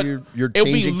change when you're changing it'll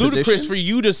be ludicrous positions? for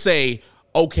you to say,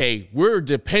 okay, we're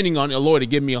depending on Eloy to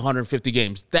give me 150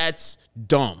 games. That's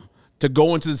dumb to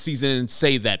go into the season and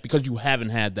say that because you haven't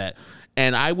had that.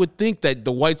 And I would think that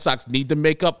the White Sox need to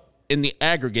make up in the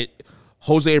aggregate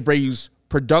Jose Abreu's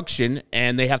production,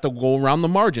 and they have to go around the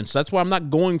margin. So that's why I'm not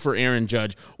going for Aaron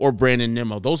Judge or Brandon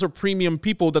Nimmo. Those are premium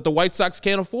people that the White Sox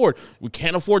can't afford. We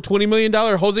can't afford $20 million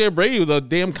Jose Abreu. The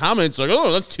damn comments like,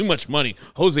 oh, that's too much money.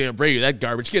 Jose Abreu, that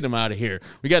garbage. Get him out of here.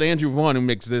 We got Andrew Vaughn who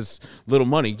makes this little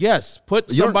money. Yes, put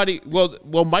somebody. Well,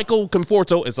 Michael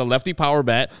Conforto is a lefty power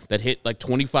bat that hit like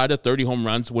 25 to 30 home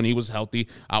runs when he was healthy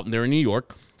out there in New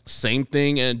York. Same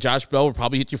thing, and Josh Bell will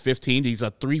probably hit you 15. He's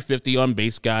a 350 on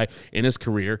base guy in his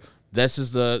career. This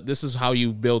is how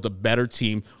you build a better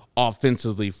team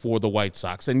offensively for the White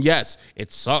Sox. And yes,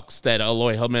 it sucks that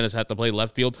Eloy Jimenez had to play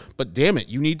left field, but damn it,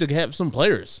 you need to have some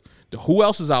players. Who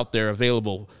else is out there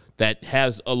available that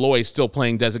has Eloy still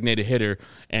playing designated hitter,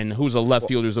 and who's a left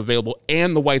fielder is available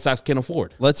and the White Sox can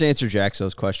afford? Let's answer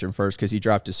Jaxo's question first because he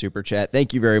dropped a super chat.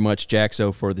 Thank you very much,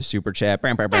 Jaxo, for the super chat.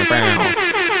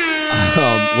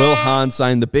 Will Hahn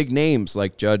sign the big names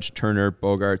like Judge, Turner,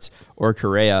 Bogarts, or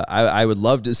Correa? I would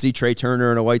love to see Trey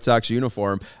Turner in a White Sox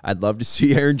uniform. I'd love to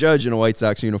see Aaron Judge in a White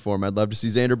Sox uniform. I'd love to see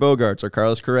Xander Bogarts or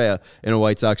Carlos Correa in a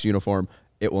White Sox uniform.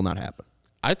 It will not happen.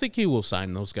 I think he will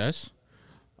sign those guys.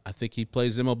 I think he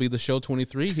plays MLB The Show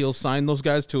 23. He'll sign those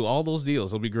guys to all those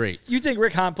deals. It'll be great. You think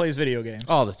Rick Hahn plays video games?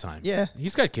 All the time. Yeah.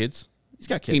 He's got kids. He's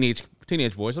got kids.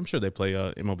 Teenage boys. I'm sure they play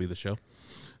MLB The Show.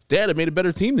 Dad, I made a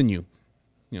better team than you.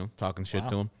 You know, talking shit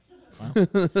to him.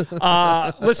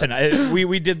 Wow. Listen,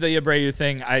 we did the Abreu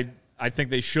thing. I think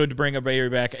they should bring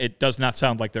Abreu back. It does not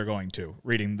sound like they're going to.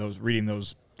 Reading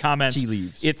those comments, tea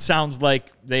leaves. It sounds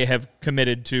like they have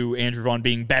committed to Andrew Vaughn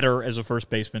being better as a first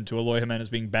baseman, to Eloy Jimenez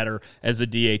being better as a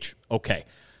DH. Okay.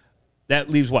 That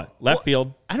leaves what? Left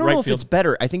field, I don't right know if field. it's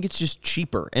better. I think it's just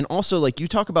cheaper. And also, like, you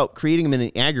talk about creating them in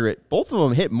an aggregate. Both of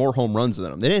them hit more home runs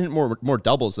than them. They didn't hit more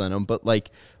doubles than them, but,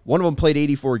 like, one of them played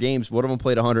 84 games. One of them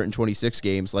played 126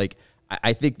 games. Like,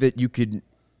 I think that you could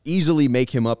easily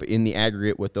make him up in the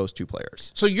aggregate with those two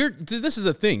players. So this is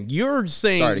the thing. You're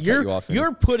saying Sorry to cut you off,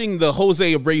 you're putting the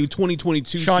Jose Abreu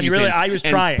 2022 Sean, season I was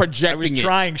trying,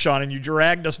 projecting Sean, and you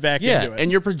dragged us back into it.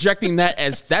 And you're projecting that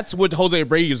as that's what Jose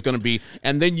Abreu is going to be,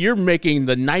 and then you're making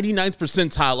the 99th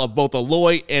percentile of both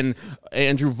Eloy and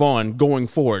Andrew Vaughn going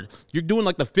forward. You're doing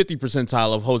like the 50th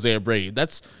percentile of Jose Abreu.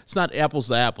 It's not apples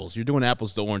to apples. You're doing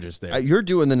apples to oranges there. You're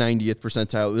doing the 90th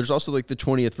percentile. There's also like the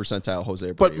 20th percentile Jose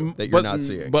Abreu that you're not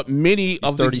seeing. But many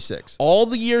of 36. All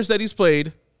the years that he's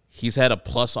played, he's had a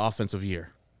plus offensive year.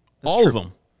 All of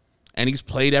them. And he's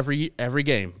played every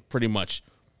game pretty much.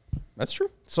 That's true.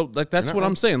 So like that's what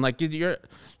I'm saying. Like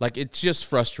it's just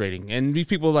frustrating. And these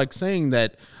people like saying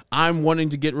that I'm wanting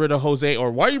to get rid of Jose,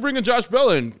 or why are you bringing Josh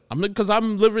Bell in? Because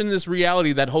I'm living in this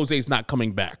reality that Jose's not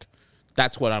coming back.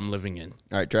 That's what I'm living in.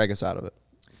 All right, drag us out of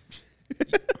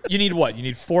it. You need what? You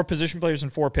need 4 position players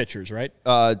and 4 pitchers, right?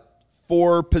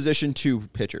 4 position 2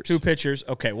 pitchers. 2 pitchers.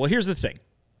 Okay, well, here's the thing.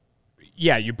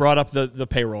 Yeah, you brought up the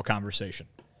payroll conversation.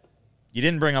 You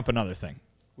didn't bring up another thing,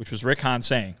 which was Rick Hahn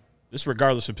saying, this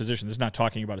regardless of position, this is not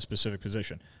talking about a specific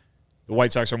position. The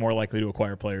White Sox are more likely to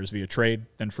acquire players via trade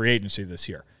than free agency this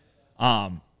year.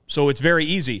 So it's very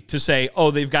easy to say,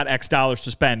 oh, they've got X dollars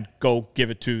to spend, go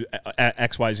give it to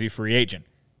XYZ free agent.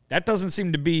 That doesn't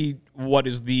seem to be what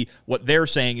they're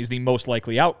saying is the most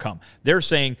likely outcome. They're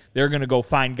saying they're going to go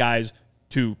find guys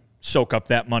to soak up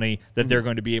that money, that they're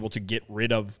going to be able to get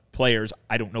rid of players.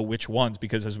 I don't know which ones,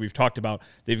 because as we've talked about,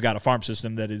 they've got a farm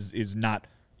system that is not,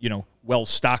 well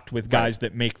stocked with guys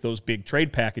that make those big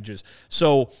trade packages.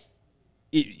 So,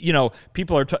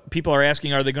 people are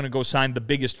asking, are they going to go sign the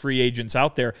biggest free agents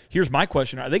out there? Here's my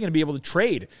question. Are they going to be able to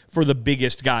trade for the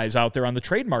biggest guys out there on the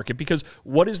trade market? Because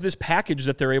what is this package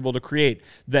that they're able to create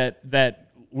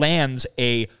that lands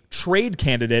a trade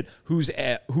candidate who's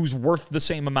worth the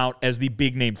same amount as the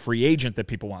big name free agent that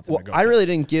people want them to go. I really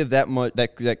didn't give that much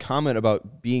that comment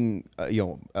about being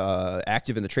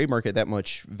active in the trade market that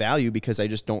much value because I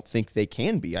just don't think they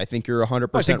can be. I think you're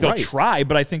 100% right. I think they'll try,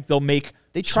 but I think they'll make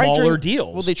smaller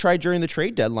deals. Well, they tried during the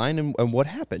trade deadline, and what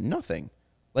happened? Nothing.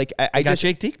 Like I got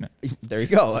Jake Diekman. There you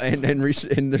go, and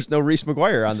there's no Reese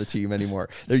McGuire on the team anymore.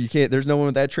 There's no one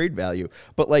with that trade value.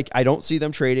 But like I don't see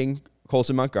them trading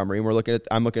Colson Montgomery. And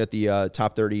I'm looking at the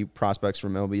top 30 prospects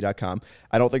from MLB.com.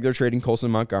 I don't think they're trading Colson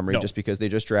Montgomery just because they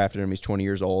just drafted him. He's 20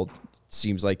 years old.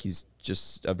 Seems like he's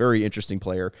just a very interesting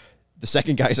player. The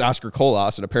second guy is Oscar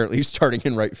Colas, and apparently he's starting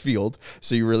in right field.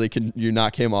 So you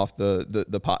knock him off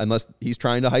the pot unless he's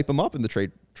trying to hype him up in the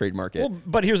trade market. Well,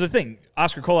 but here's the thing: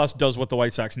 Oscar Colas does what the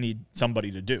White Sox need somebody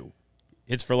to do.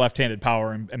 It's for left-handed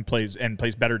power and plays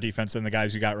better defense than the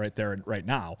guys you got right there right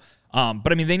now.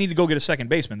 But I mean, they need to go get a second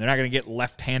baseman. They're not going to get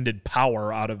left-handed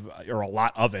power out of or a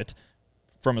lot of it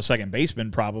from a second baseman,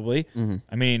 probably. Mm-hmm.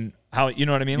 I mean, how you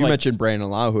know what I mean? You mentioned Brandon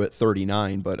Lau, who hit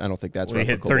 39, but I don't think that's he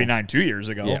hit 39 2 years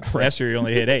ago. Yeah, right. Last year he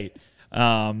only hit 8.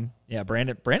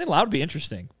 Brandon Lau would be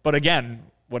interesting. But again,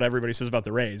 what everybody says about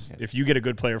the Rays, if you get a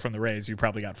good player from the Rays, you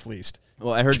probably got fleeced.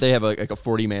 Well, I heard they have a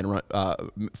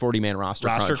 40-man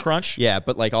roster crunch. Yeah,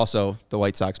 but like also the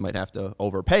White Sox might have to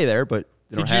overpay there, but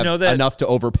they don't have enough to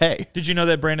overpay. Did you know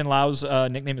that Brandon Lau's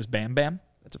nickname is Bam Bam?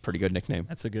 That's a pretty good nickname.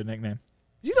 That's a good nickname.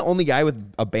 Is he the only guy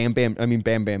with a Bam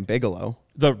Bam Bigelow?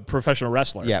 The professional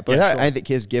wrestler. Yeah, but I think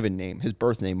his given name, his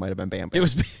birth name might have been Bam Bam.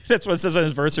 That's what it says on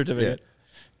his birth certificate.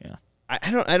 Yeah.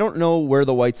 I don't know where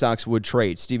the White Sox would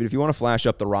trade. Steven, if you want to flash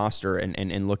up the roster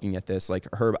and looking at this, like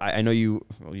Herb, I know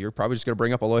you're probably just going to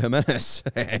bring up Eloy Jimenez.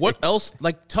 What else?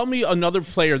 Like, tell me another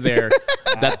player there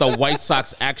that the White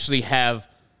Sox actually have.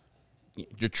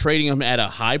 You're trading him at a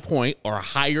high point or a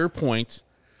higher point,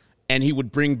 and he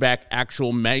would bring back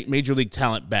actual major league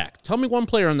talent back. Tell me one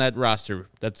player on that roster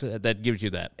that gives you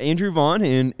that. Andrew Vaughn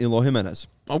and Eloy Jimenez.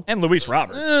 Oh. And Luis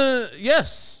Robert.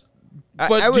 Yes.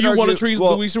 But do you want to trade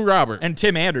Luis Robert? And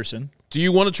Tim Anderson. Do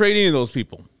you want to trade any of those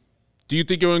people? Do you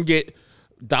think you're going to get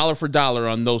dollar for dollar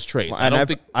on those trades? Well,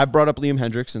 I brought up Liam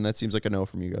Hendricks, and that seems like a no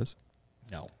from you guys.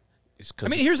 No. I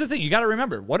mean, here's the thing. You got to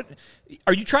remember.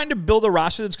 Are you trying to build a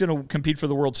roster that's going to compete for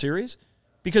the World Series?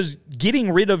 Because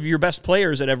getting rid of your best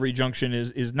players at every junction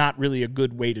is not really a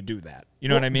good way to do that. You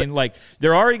know what I mean? Like,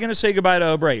 they're already going to say goodbye to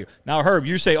Abreu. Now, Herb,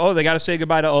 you say, they got to say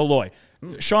goodbye to Eloy.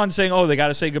 Sean's saying, they got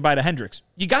to say goodbye to Hendricks.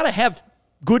 You got to have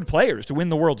good players to win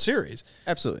the World Series.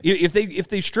 Absolutely. If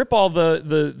they strip all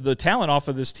the talent off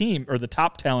of this team, or the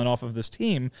top talent off of this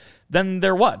team, then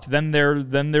they're what? Then they're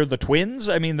the Twins?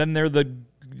 I mean, then they're the,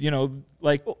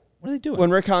 what are they doing? When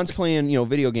Rick Hahn's playing,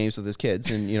 video games with his kids,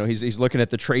 and he's looking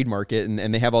at the trade market,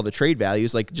 and they have all the trade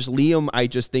values. Like, just Liam, I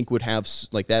just think would have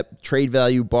like that trade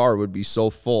value bar would be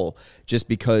so full, just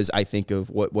because I think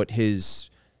of what his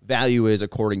value is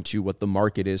according to what the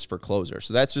market is for closers.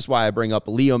 So that's just why I bring up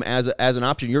Liam as an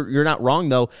option. You're not wrong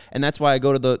though, and that's why I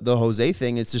go to the Jose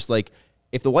thing. It's just like,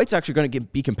 if the White Sox are going to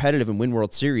be competitive and win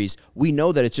World Series, we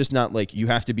know that it's just not like you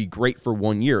have to be great for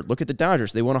 1 year. Look at the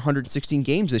Dodgers. They won 116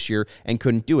 games this year and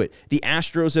couldn't do it. The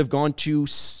Astros have gone to,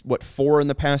 4 in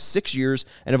the past 6 years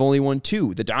and have only won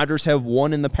 2. The Dodgers have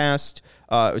won in the past,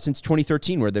 since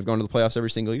 2013, where they've gone to the playoffs every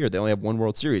single year. They only have 1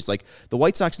 World Series. Like, the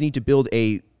White Sox need to build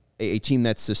a team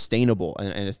that's sustainable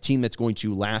and a team that's going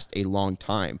to last a long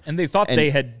time. And they thought they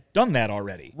had done that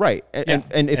already. Right. And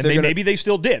if maybe they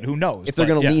still did. Who knows? If they're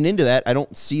going to lean into that, I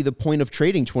don't see the point of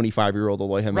trading 25-year-old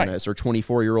Eloy Jimenez or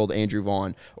 24-year-old Andrew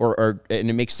Vaughn. And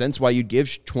it makes sense why you'd give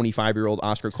 25-year-old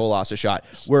Oscar Colas a shot.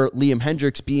 Where Liam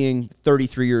Hendricks, being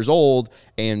 33 years old,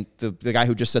 and the guy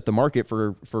who just set the market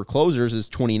for closers is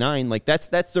 29. Like, that's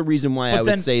the reason why I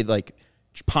would say, like,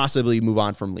 possibly move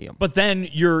on from Liam. But then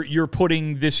you're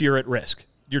putting this year at risk.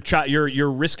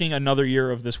 You're risking another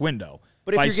year of this window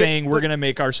by saying we're going to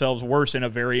make ourselves worse in a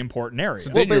very important area.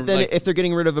 Well, but then if they're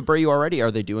getting rid of Abreu already,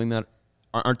 are they doing that?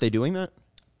 Aren't they doing that?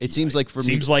 It seems like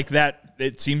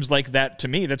It seems like that to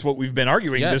me. That's what we've been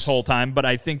arguing this whole time. But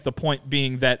I think the point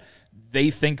being that they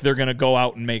think they're going to go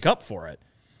out and make up for it,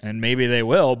 and maybe they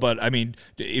will. But I mean,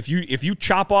 if you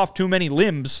chop off too many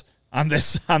limbs on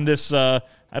this.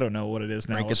 I don't know what it is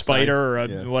now, a spider or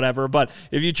whatever. But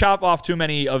if you chop off too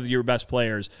many of your best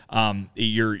players,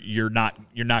 you're not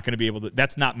going to be able to.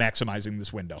 That's not maximizing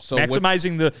this window. So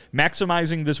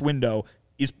maximizing this window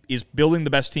is building the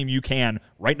best team you can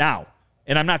right now.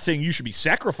 And I'm not saying you should be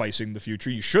sacrificing the future.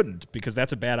 You shouldn't, because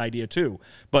that's a bad idea too.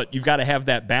 But you've got to have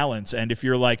that balance. And if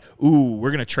you're like, ooh,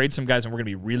 we're going to trade some guys and we're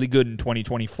going to be really good in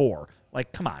 2024,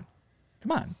 like, come on,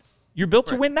 you're built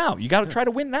to win now. You got to try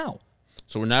to win now.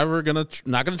 So we're never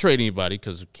not gonna trade anybody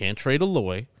because we can't trade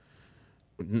Aloy.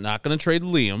 We're not gonna trade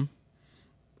Liam,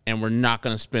 and we're not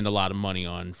gonna spend a lot of money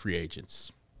on free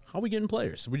agents. How are we getting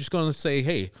players? We're just gonna say,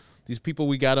 hey, these people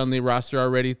we got on the roster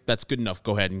already, that's good enough.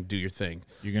 Go ahead and do your thing.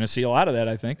 You're going to see a lot of that,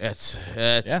 I think. That's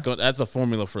a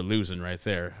formula for losing right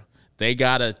there. They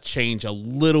got to change a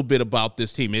little bit about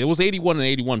this team. It was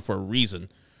 81-81 for a reason,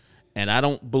 and I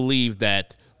don't believe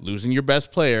that losing your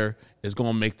best player is going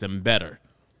to make them better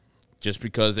just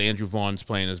because Andrew Vaughn's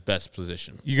playing his best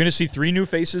position. You're going to see 3 new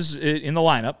faces in the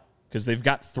lineup because they've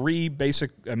got 3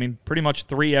 pretty much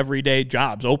 3 everyday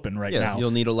jobs open right now.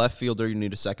 You'll need a left fielder, you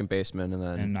need a second baseman,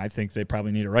 and I think they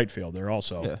probably need a right fielder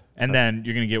also. Yeah. And then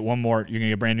you're going to get one more. You're going to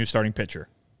get a brand new starting pitcher,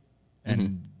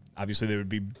 and obviously they would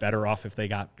be better off if they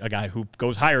got a guy who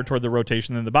goes higher toward the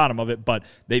rotation than the bottom of it. But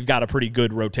they've got a pretty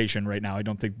good rotation right now. I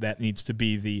don't think that needs to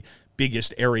be the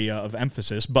biggest area of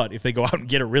emphasis. But if they go out and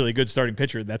get a really good starting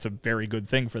pitcher, that's a very good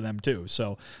thing for them too.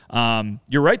 So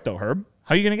you're right though, Herb.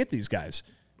 How are you going to get these guys?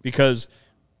 Because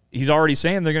he's already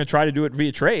saying they're going to try to do it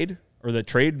via trade, or that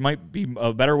trade might be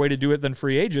a better way to do it than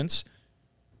free agents.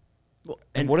 Well,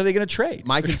 and what are they going to trade?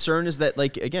 My concern is that,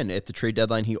 again, at the trade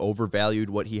deadline, he overvalued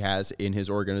what he has in his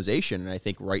organization. And I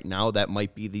think right now that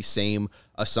might be the same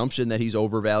assumption that he's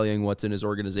overvaluing what's in his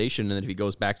organization. And then if he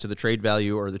goes back to the trade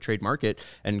value or the trade market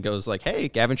and goes like, hey,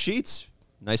 Gavin Sheets,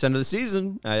 nice end of the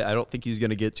season, I don't think he's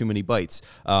going to get too many bites,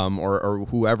 or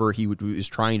whoever he was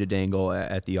trying to dangle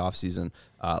at the offseason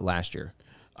last year.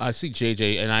 I see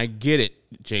JJ, and I get it,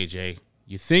 JJ.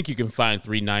 You think you can find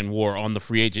 3.9 WAR on the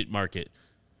free agent market.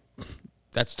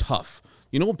 That's tough.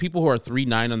 You know, people who are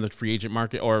 3.9 on the free agent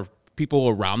market, or people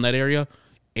around that area,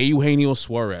 Eugenio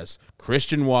Suarez,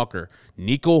 Christian Walker,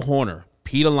 Nico Horner,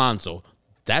 Pete Alonso,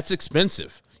 that's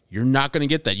expensive. You're not going to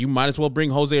get that. You might as well bring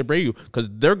Jose Abreu because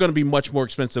they're going to be much more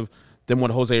expensive than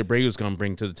what Jose Abreu is going to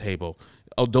bring to the table.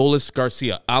 Adolis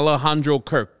Garcia, Alejandro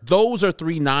Kirk, those are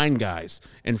 3.9 guys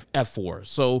in F4.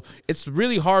 So it's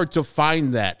really hard to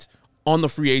find that on the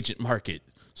free agent market.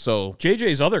 So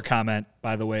JJ's other comment,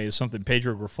 by the way, is something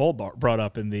Pedro Grifol brought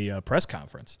up in the press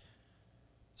conference,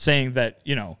 saying that,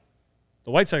 the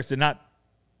White Sox did not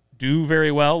do very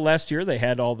well last year. They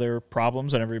had all their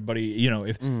problems, and everybody,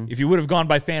 if you would have gone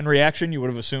by fan reaction, you would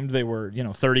have assumed they were,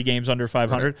 30 games under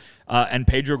 500. Right. And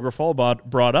Pedro Grifol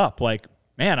brought up,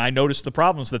 man, I noticed the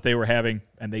problems that they were having,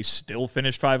 and they still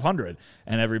finished 500.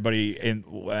 And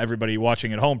everybody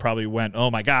watching at home probably went,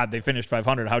 "Oh my God, they finished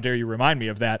 500! How dare you remind me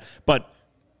of that?" But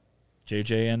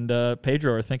JJ and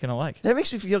Pedro are thinking alike. That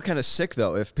makes me feel kind of sick,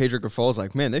 though, if Pedro Grifol's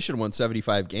like, man, they should have won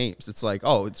 75 games. It's like,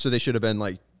 oh, so they should have been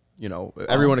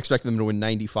everyone expected them to win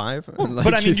 95. Well,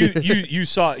 but I mean,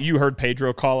 you heard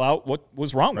Pedro call out what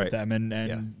was wrong with them, and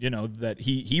that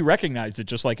he recognized it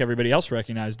just like everybody else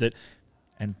recognized it,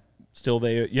 and still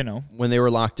they when they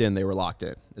were locked in, they were locked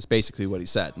in. It's basically what he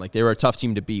said. Like they were a tough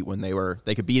team to beat when they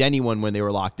could beat anyone when they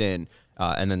were locked in,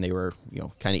 and then they were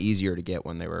kind of easier to get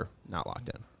when they were not locked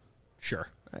in. Sure.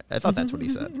 I thought that's what he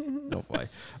said. No play.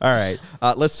 All right.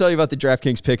 Let's tell you about the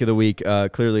DraftKings pick of the week.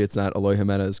 Clearly, it's not Eloy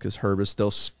Jimenez because Herb is still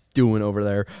stewing over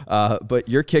there. But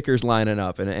your kicker's lining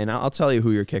up, and I'll tell you who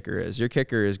your kicker is. Your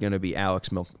kicker is going to be Alex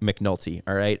McNulty,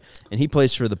 all right? And he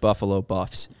plays for the Buffalo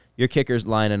Buffs. Your kicker's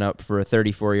lining up for a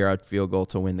 34-yard field goal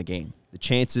to win the game. The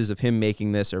chances of him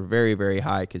making this are very, very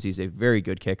high because he's a very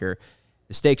good kicker.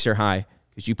 The stakes are high,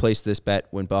 because you placed this bet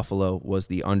when Buffalo was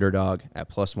the underdog at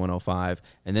plus 105,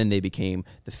 and then they became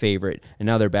the favorite, and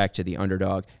now they're back to the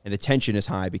underdog, and the tension is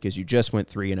high because you just went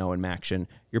 3-0 in Maction.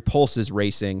 Your pulse is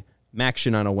racing.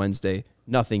 Maction on a Wednesday,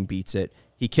 nothing beats it.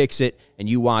 He kicks it, and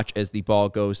you watch as the ball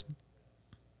goes,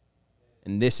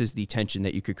 and this is the tension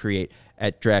that you could create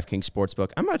at DraftKings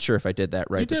Sportsbook. I'm not sure if I did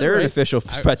that right, but they're an official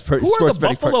sports betting partner. Who are the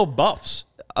Buffalo Buffs?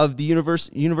 Of the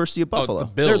University of Buffalo.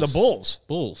 They're the Bulls.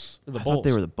 They're I thought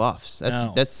they were the Buffs.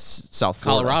 That's South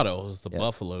Florida. Colorado is the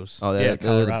Buffaloes. Oh,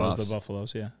 Colorado's the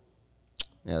Buffaloes, yeah.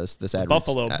 Yeah, this ad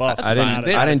Buffalo Buffs. I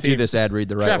didn't do this ad read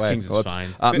the right way. DraftKings is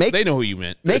fine. They know who you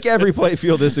meant. Make every play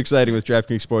feel this exciting with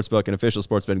DraftKings Sportsbook, an official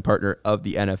sports betting partner of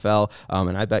the NFL.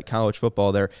 And I bet college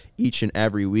football there each and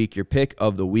every week. Your pick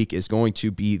of the week is going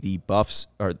to be the Buffs,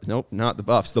 or nope, not the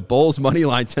Buffs, the Bulls money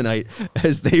line tonight,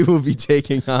 as they will be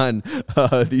taking on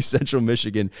the Central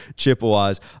Michigan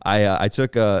Chippewas. I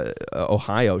took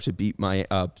Ohio to beat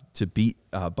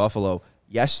Buffalo.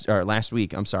 Last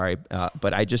week, I'm sorry,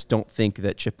 but I just don't think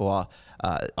that Chippewa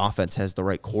offense has the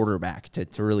right quarterback to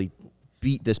really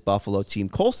beat this Buffalo team.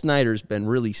 Cole Snyder's been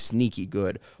really sneaky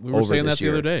good. We were saying this that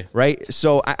year, the other day. right?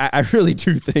 So I really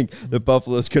do think that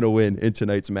Buffalo's going to win in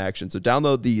tonight's action. So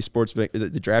download the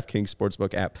DraftKings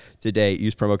Sportsbook app today.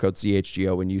 Use promo code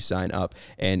CHGO when you sign up.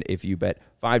 And if you bet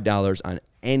 $5 on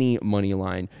any money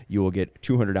line, you will get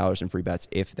 $200 in free bets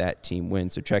if that team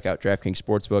wins. So check out DraftKings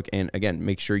Sportsbook, and again,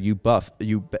 make sure you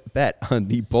bet on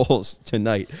the Bulls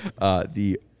tonight,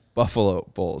 the Buffalo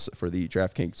Bulls, for the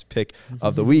DraftKings pick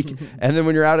of the week. And then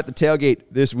when you're out at the tailgate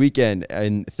this weekend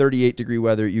in 38-degree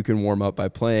weather, you can warm up by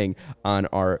playing on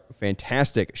our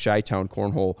fantastic Chi-Town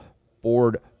Cornhole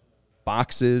board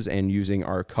boxes and using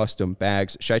our custom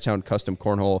bags. Chi-Town Custom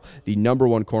Cornhole, the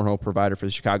 #1 cornhole provider for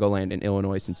the Chicagoland and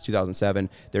Illinois since 2007.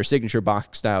 Their signature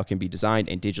box style can be designed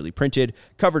and digitally printed,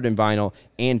 covered in vinyl,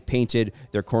 and painted.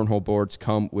 Their cornhole boards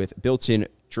come with built-in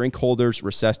drink holders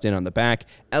recessed in on the back,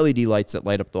 LED lights that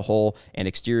light up the hole, and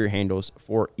exterior handles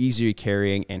for easy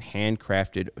carrying and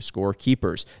handcrafted score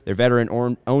keepers. They're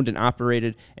veteran-owned and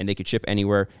operated, and they can ship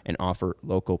anywhere and offer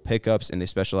local pickups, and they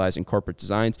specialize in corporate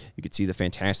designs. You can see the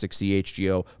fantastic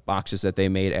CHGO boxes that they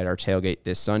made at our tailgate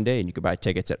this Sunday, and you can buy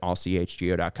tickets at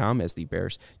allchgo.com as the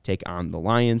Bears take on the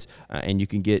Lions, and you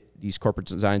can get these corporate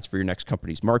designs for your next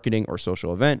company's marketing or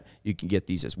social event. You can get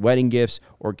these as wedding gifts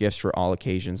or gifts for all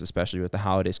occasions, especially with the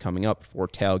holidays coming up for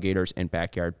tailgaters and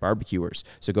backyard barbecuers.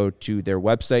 So go to their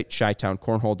website,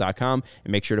 ChiTownCornhole.com,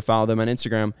 and make sure to follow them on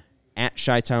Instagram at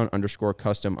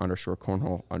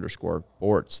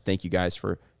Chi-Town_custom_cornhole_boards. Thank you guys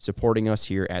for supporting us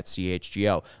here at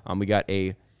CHGO. We got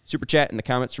a super chat in the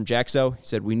comments from Jaxo. He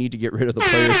said, we need to get rid of the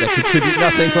players that contribute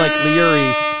nothing like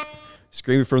Leary.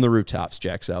 Screaming from the rooftops,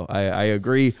 Jaxo. I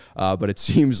agree, but it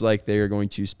seems like they are going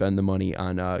to spend the money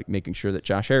on making sure that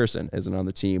Josh Harrison isn't on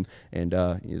the team, and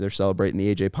they're celebrating the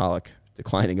A.J. Pollock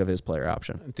declining of his player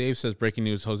option. Dave says, breaking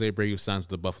news, Jose Abreu signs with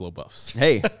the Buffalo Buffs.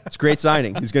 Hey, it's a great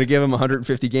signing. He's going to give him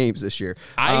 150 games this year.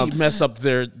 I mess up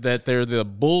that they're the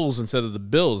Bulls instead of the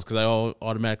Bills because I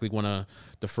automatically want to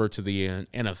defer to the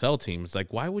NFL team. It's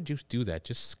like, why would you do that?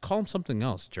 Just call them something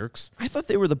else, jerks. I thought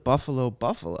they were the Buffalo.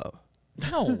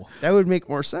 No. That would make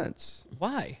more sense.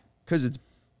 Why? Because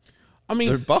I mean,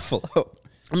 they're Buffalo.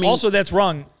 I mean, also, that's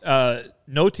wrong.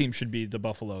 No team should be the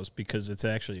Buffaloes because it's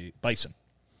actually bison.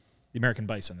 The American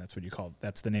bison, that's what you call it.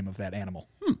 That's the name of that animal.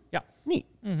 Yeah. Neat.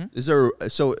 Mm-hmm. Is there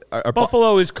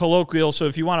Buffalo is colloquial, so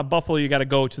if you want a buffalo, you got to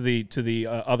go to the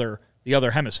other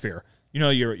hemisphere. You know,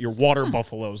 your water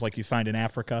buffaloes like you find in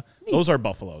Africa. Neat. Those are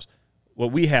buffaloes.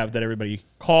 What we have that everybody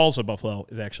calls a buffalo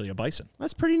is actually a bison.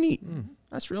 That's pretty neat.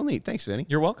 That's real neat. Thanks, Vinny.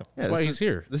 You're welcome. Yeah, that's why he's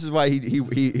here. This is why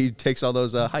he takes all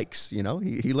those hikes. You know,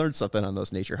 he learned something on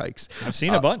those nature hikes. I've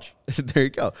seen a bunch. There you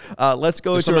go. Let's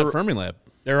go There's to some at Fermilab.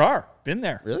 There are. Been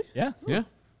there. Really? Yeah. Yeah.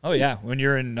 Oh yeah. When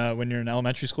you're in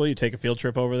elementary school, you take a field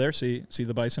trip over there, see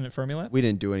the bison at Fermilab. We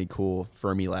didn't do any cool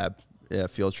Fermilab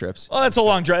field trips. Well, that's a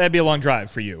long drive. That'd be a long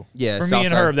drive for you. Yeah. For me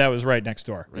and Herb, that was right next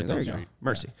door. Right there you go.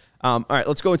 Mercy. All right,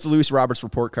 let's go into Lewis Roberts'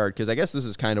 report card because I guess this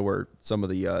is kind of where some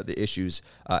of the issues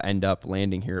end up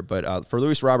landing here. But for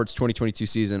Lewis Roberts' 2022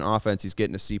 season, offense, he's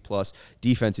getting a C+,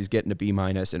 defense, he's getting a B-,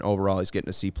 and overall, he's getting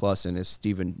a C+, and as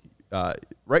Steven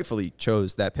rightfully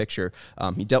chose that picture,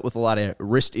 he dealt with a lot of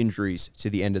wrist injuries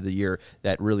to the end of the year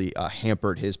that really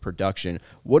hampered his production.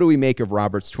 What do we make of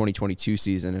Roberts' 2022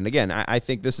 season? And again, I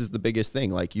think this is the biggest thing.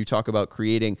 Like you talk about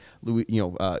creating,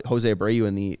 Jose Abreu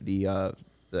in the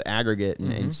aggregate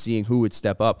and seeing who would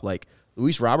step up. Like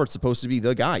Luis Roberts supposed to be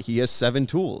the guy. He has 7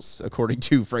 tools, according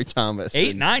to Frank Thomas.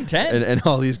 8, 9, 10. And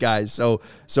all these guys. So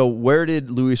where did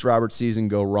Luis Roberts' season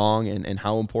go wrong, and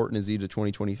how important is he to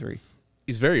 2023?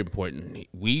 He's very important.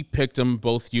 We picked him,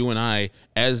 both you and I,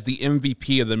 as the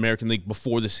MVP of the American League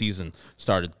before the season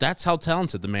started. That's how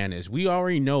talented the man is. We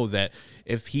already know that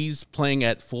if he's playing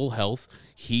at full health,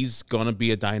 he's going to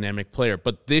be a dynamic player.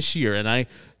 But this year, and I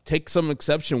take some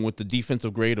exception with the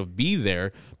defensive grade of B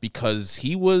there, because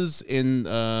he was in,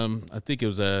 I think it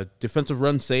was a defensive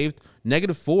run saved,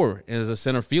 -4 as a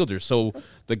center fielder. So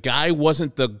the guy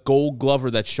wasn't the Gold Glover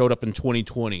that showed up in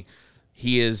 2020.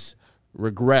 He is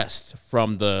regressed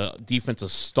from the defensive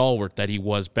stalwart that he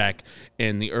was back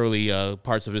in the early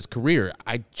parts of his career.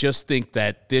 I just think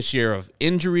that this year of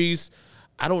injuries,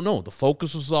 I don't know, the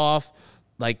focus was off.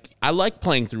 Like, I like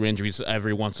playing through injuries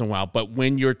every once in a while, but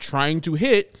when you're trying to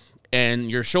hit and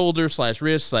your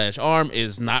shoulder/wrist/arm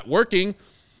is not working,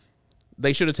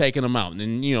 they should have taken him out.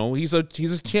 And, he's a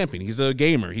champion. He's a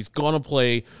gamer. He's going to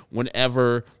play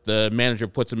whenever the manager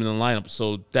puts him in the lineup.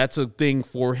 So that's a thing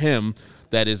for him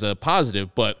that is a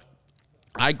positive. But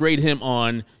I grade him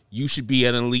on you should be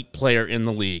an elite player in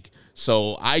the league.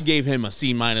 So I gave him a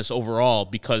C- overall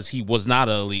because he was not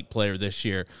an elite player this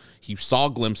year. He saw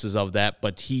glimpses of that,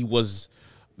 but he was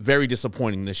very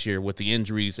disappointing this year with the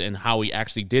injuries and how he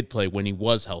actually did play when he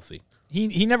was healthy.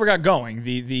 He never got going.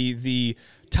 The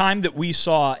time that we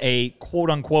saw a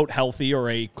quote-unquote healthy or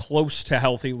a close to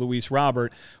healthy Luis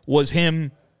Robert was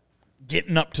him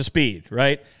getting up to speed,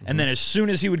 right? Mm-hmm. And then as soon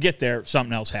as he would get there,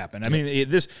 something else happened. I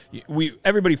mean,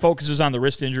 everybody focuses on the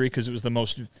wrist injury because it was the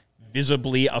most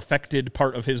visibly affected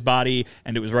part of his body,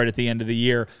 and it was right at the end of the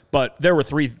year. But there were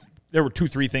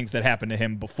 2-3 things that happened to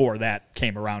him before that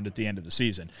came around at the end of the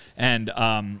season. And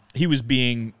he was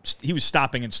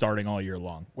stopping and starting all year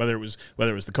long, whether it was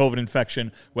the COVID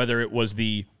infection, whether it was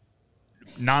the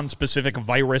non-specific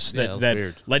virus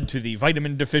that led to the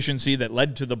vitamin deficiency, that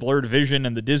led to the blurred vision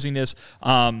and the dizziness.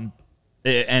 And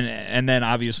then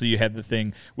obviously you had the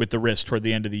thing with the wrist toward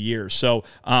the end of the year. So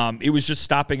it was just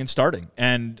stopping and starting.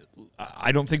 And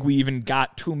I don't think we even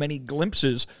got too many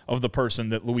glimpses of the person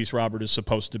that Luis Robert is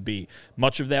supposed to be.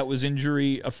 Much of that was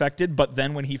injury affected, but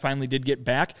then when he finally did get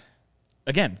back,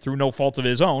 again, through no fault of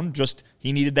his own, just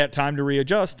he needed that time to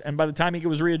readjust, and by the time he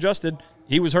was readjusted,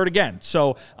 he was hurt again.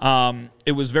 So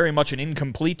it was very much an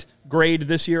incomplete grade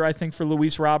this year, I think, for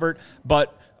Luis Robert.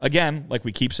 But again, like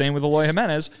we keep saying with Eloy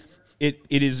Jimenez, it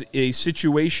is a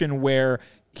situation where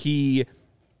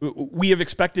we have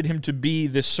expected him to be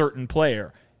this certain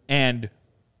player, and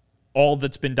all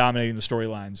that's been dominating the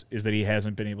storylines is that he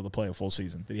hasn't been able to play a full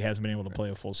season,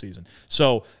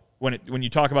 So when you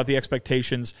talk about the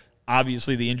expectations,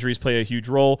 obviously the injuries play a huge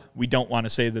role. We don't want to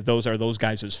say that those are those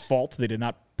guys' fault. They did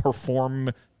not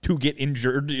perform to get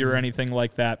injured or anything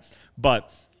like that.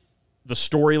 But the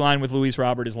storyline with Luis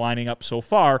Robert is lining up so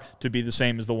far to be the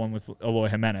same as the one with Eloy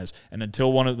Jimenez. And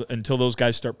until those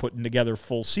guys start putting together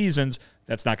full seasons,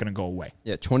 that's not going to go away.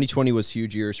 Yeah, 2020 was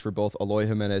huge years for both Eloy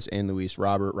Jimenez and Luis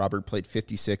Robert. Robert played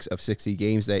 56 of 60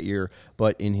 games that year,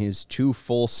 but in his 2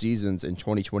 full seasons in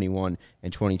 2021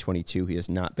 and 2022, he has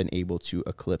not been able to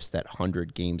eclipse that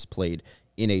 100 games played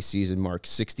in a season, mark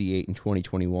 68 in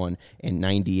 2021 and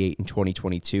 98 in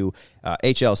 2022.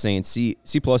 HL saying C+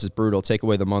 is brutal. Take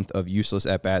away the month of useless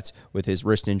at-bats with his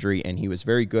wrist injury, and he was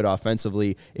very good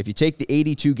offensively. If you take the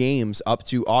 82 games up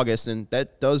to August, and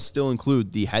that does still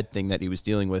include the head thing that he was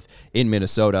dealing with in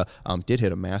Minnesota, did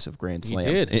hit a massive grand slam.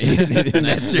 He did. in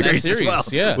that series as well,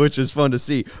 yeah. Which is fun to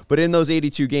see. But in those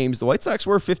 82 games, the White Sox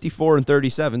were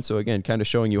 54-37, so again, kind of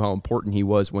showing you how important he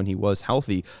was when he was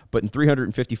healthy. But in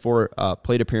 354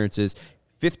 plate appearances,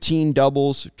 15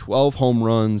 doubles, 12 home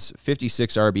runs,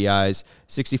 56 RBIs,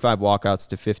 65 walkouts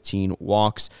to 15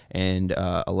 walks, and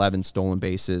 11 stolen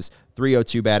bases,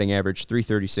 302 batting average,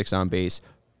 336 on base,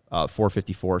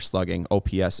 454 slugging,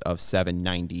 OPS of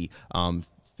 790,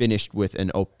 finished with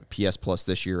an OPS plus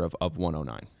this year of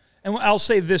 109. And I'll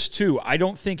say this too. I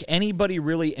don't think anybody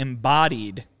really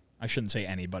embodied, I shouldn't say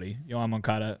anybody, Yohan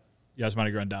Moncada,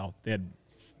 Yasmani Grandal, they had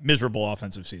miserable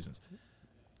offensive seasons.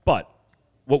 But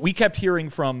what we kept hearing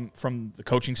from the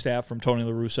coaching staff, from Tony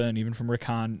La Russa, and even from Rick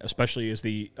Hahn, especially as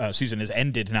the season has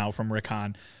ended now from Rick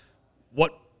Hahn,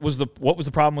 what was the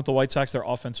problem with the White Sox? Their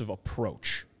offensive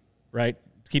approach, right?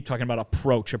 Keep talking about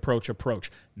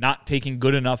approach, not taking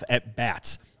good enough at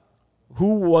bats.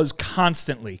 Who was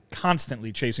constantly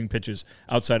chasing pitches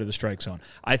outside of the strike zone?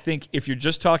 I think if you're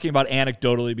just talking about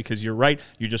anecdotally, because you're right,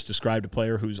 you just described a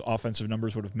player whose offensive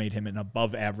numbers would have made him an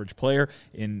above-average player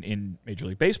in Major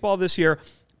League Baseball this year.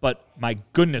 But my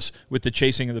goodness, with the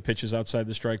chasing of the pitches outside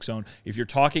the strike zone, if you're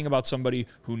talking about somebody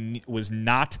who was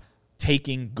not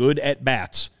taking good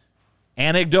at-bats,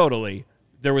 anecdotally,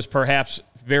 there was perhaps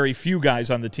very few guys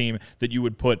on the team that you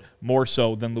would put more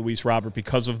so than Luis Robert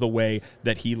because of the way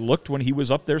that he looked when he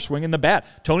was up there swinging the bat.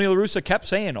 Tony La Russa kept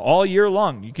saying all year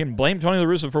long, you can blame Tony La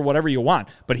Russa for whatever you want,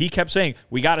 but he kept saying,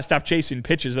 we got to stop chasing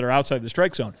pitches that are outside the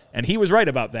strike zone. And he was right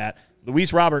about that.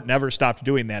 Luis Robert never stopped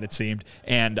doing that, it seemed.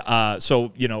 And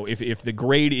so, if the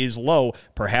grade is low,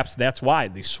 perhaps that's why.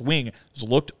 The swing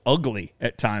looked ugly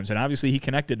at times. And obviously he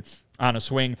connected on a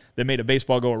swing that made a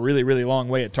baseball go a really, really long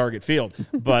way at Target Field.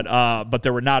 But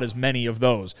there were not as many of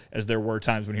those as there were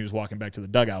times when he was walking back to the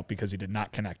dugout because he did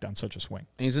not connect on such a swing.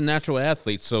 And he's a natural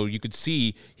athlete, so you could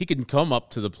see he can come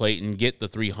up to the plate and get the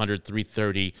 300,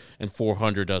 330, and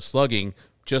 400 slugging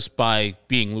just by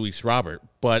being Luis Robert.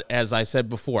 But as I said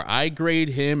before, I grade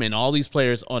him and all these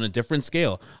players on a different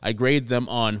scale. I grade them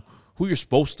on who you're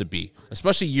supposed to be,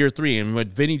 especially year 3. And what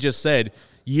Vinny just said,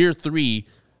 year 3,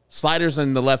 sliders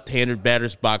in the left-handed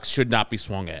batter's box should not be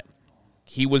swung at.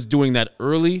 He was doing that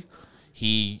early.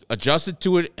 He adjusted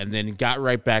to it and then got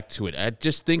right back to it. I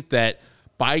just think that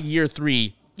by year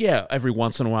 3, yeah, every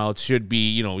once in a while it should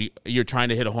be, you're trying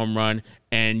to hit a home run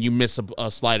and you miss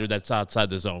a slider that's outside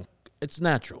the zone. It's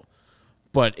natural.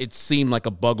 But it seemed like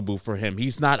a bugaboo for him.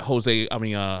 He's not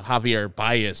Javier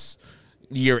Baez,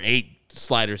 year 8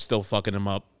 slider still fucking him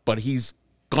up. But he's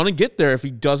going to get there if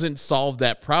he doesn't solve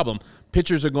that problem.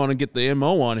 Pitchers are going to get the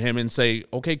MO on him and say,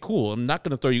 okay, cool, I'm not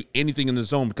going to throw you anything in the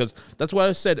zone, because that's what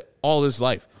I said all his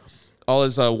life, all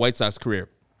his White Sox career.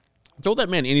 Throw that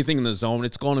man anything in the zone,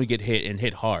 it's going to get hit and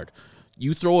hit hard.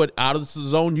 You throw it out of the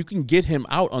zone, you can get him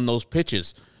out on those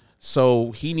pitches.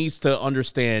 So he needs to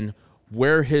understand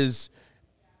where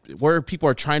people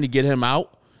are trying to get him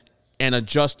out and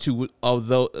adjust to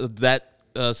that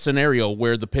scenario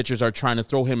where the pitchers are trying to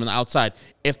throw him on the outside.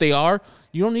 If they are,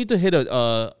 you don't need to hit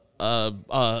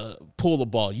pull the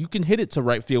ball. You can hit it to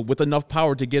right field with enough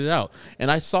power to get it out. And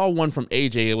I saw one from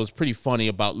AJ. It was pretty funny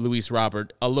about Luis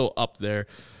Robert, a little up there.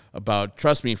 About,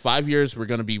 trust me, 5 years, we're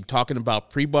going to be talking about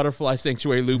pre-butterfly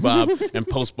sanctuary Lou Bob and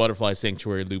post-butterfly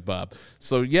sanctuary Lou Bob.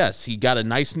 So, yes, he got a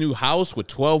nice new house with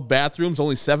 12 bathrooms,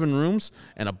 only 7 rooms,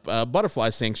 and a butterfly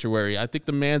sanctuary. I think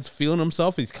the man's feeling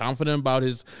himself. He's confident about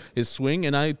his swing,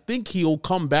 and I think he'll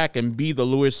come back and be the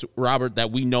Luis Robert that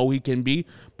we know he can be.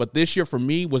 But this year, for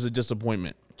me, was a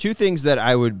disappointment. 2 things that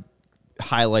I would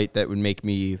highlight that would make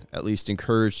me at least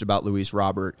encouraged about Luis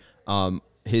Robert.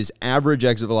 His average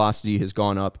exit velocity has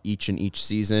gone up each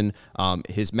season.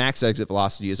 His max exit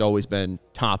velocity has always been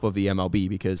top of the MLB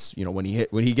because, when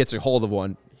he gets a hold of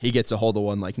one, he gets a hold of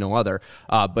one like no other.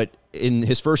 But in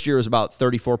his first year, it was about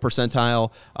 34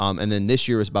 percentile, and then this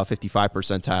year is about 55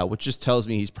 percentile, which just tells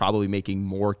me he's probably making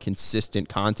more consistent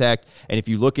contact. And if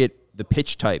you look at the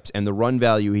pitch types and the run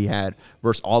value he had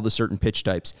versus all the certain pitch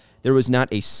types, there was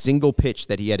not a single pitch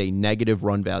that he had a negative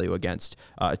run value against.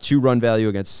 2 run value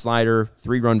against slider,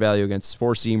 3 run value against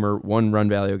 4-seamer, 1 run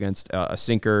value against a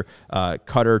sinker,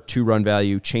 cutter, 2 run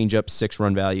value, changeup, 6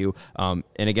 run value, and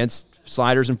against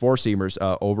sliders and 4-seamers,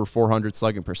 over 400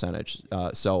 slugging percentage.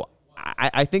 So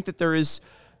I think that there is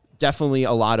definitely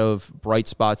a lot of bright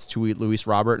spots to Luis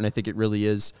Robert, and I think it really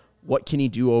is, what can he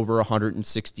do over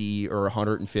 160 or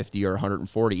 150 or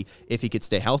 140 if he could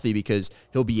stay healthy, because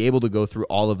he'll be able to go through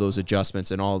all of those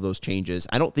adjustments and all of those changes.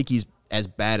 I don't think he's as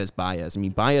bad as Baez. I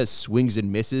mean, Baez swings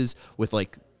and misses with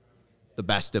like the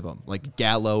best of them, like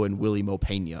Gallo and Willie Mo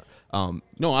Pena. No,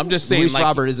 I'm just saying Luis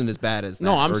Robert isn't as bad as that.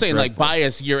 No, I'm saying like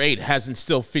Baez year 8 hasn't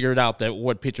still figured out that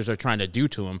what pitchers are trying to do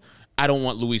to him. I don't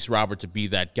want Luis Robert to be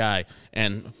that guy.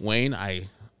 And Wayne, I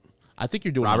think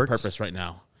you're doing it on purpose right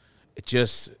now. It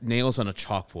just nails on a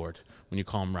chalkboard when you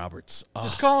call him Roberts.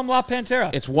 Just call him La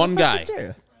Pantera. It's one guy.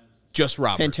 Just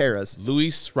Robert. Panteras.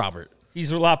 Luis Robert.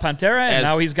 He's La Pantera, and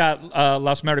now he's got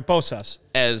Las Mariposas.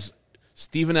 As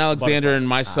Steven Alexander and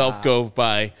myself go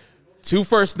by 2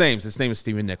 first names. His name is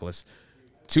Steven Nicholas.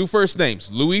 2 first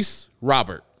names. Luis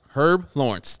Robert. Herb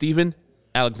Lawrence. Steven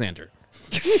Alexander.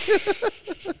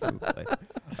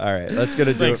 All right, let's get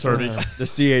to do it for the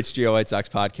CHGO White Sox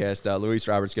podcast. Luis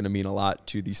Robert's going to mean a lot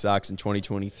to the Sox in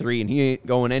 2023, and he ain't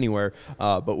going anywhere.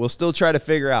 But we'll still try to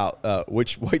figure out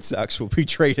which White Sox will be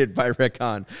traded by Rick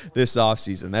Hahn this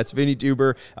offseason. That's Vinny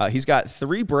Duber. He's got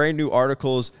 3 brand new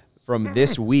articles from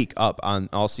this week up on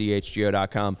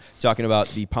allchgo.com, talking about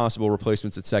the possible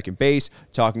replacements at second base,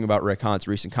 talking about Rick Hahn's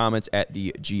recent comments at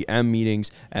the GM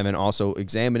meetings, and then also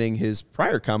examining his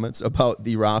prior comments about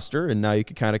the roster. And now you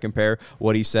can kind of compare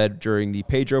what he said during the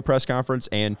Pedro press conference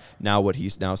and now what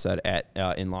he's now said at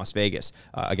in Las Vegas.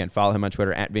 Again, follow him on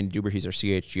Twitter at Vinny Duber. He's our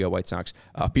CHGO White Sox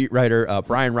beat writer.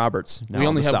 Brian Roberts, now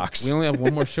on the Sox. We only have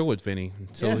one more show with Vinny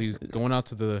until he's going out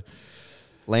to the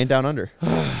Laying Down Under.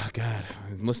 Oh, God.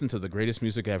 Listen to the greatest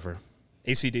music ever.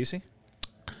 AC/DC?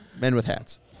 Men with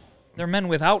Hats. They're men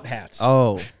without hats.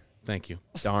 Oh. Thank you.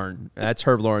 Darn. That's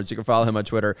Herb Lawrence. You can follow him on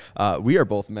Twitter. We are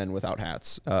both men without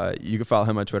hats. You can follow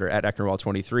him on Twitter at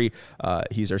Ecknerwall23.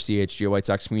 He's our CHGO White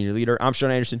Sox community leader. I'm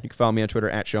Sean Anderson. You can follow me on Twitter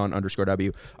at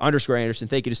Sean_W_Anderson.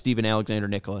 Thank you to Steven Alexander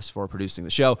Nicholas for producing the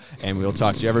show. And we'll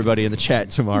talk to everybody in the chat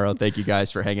tomorrow. Thank you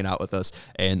guys for hanging out with us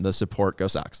and the support. Go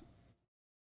Sox.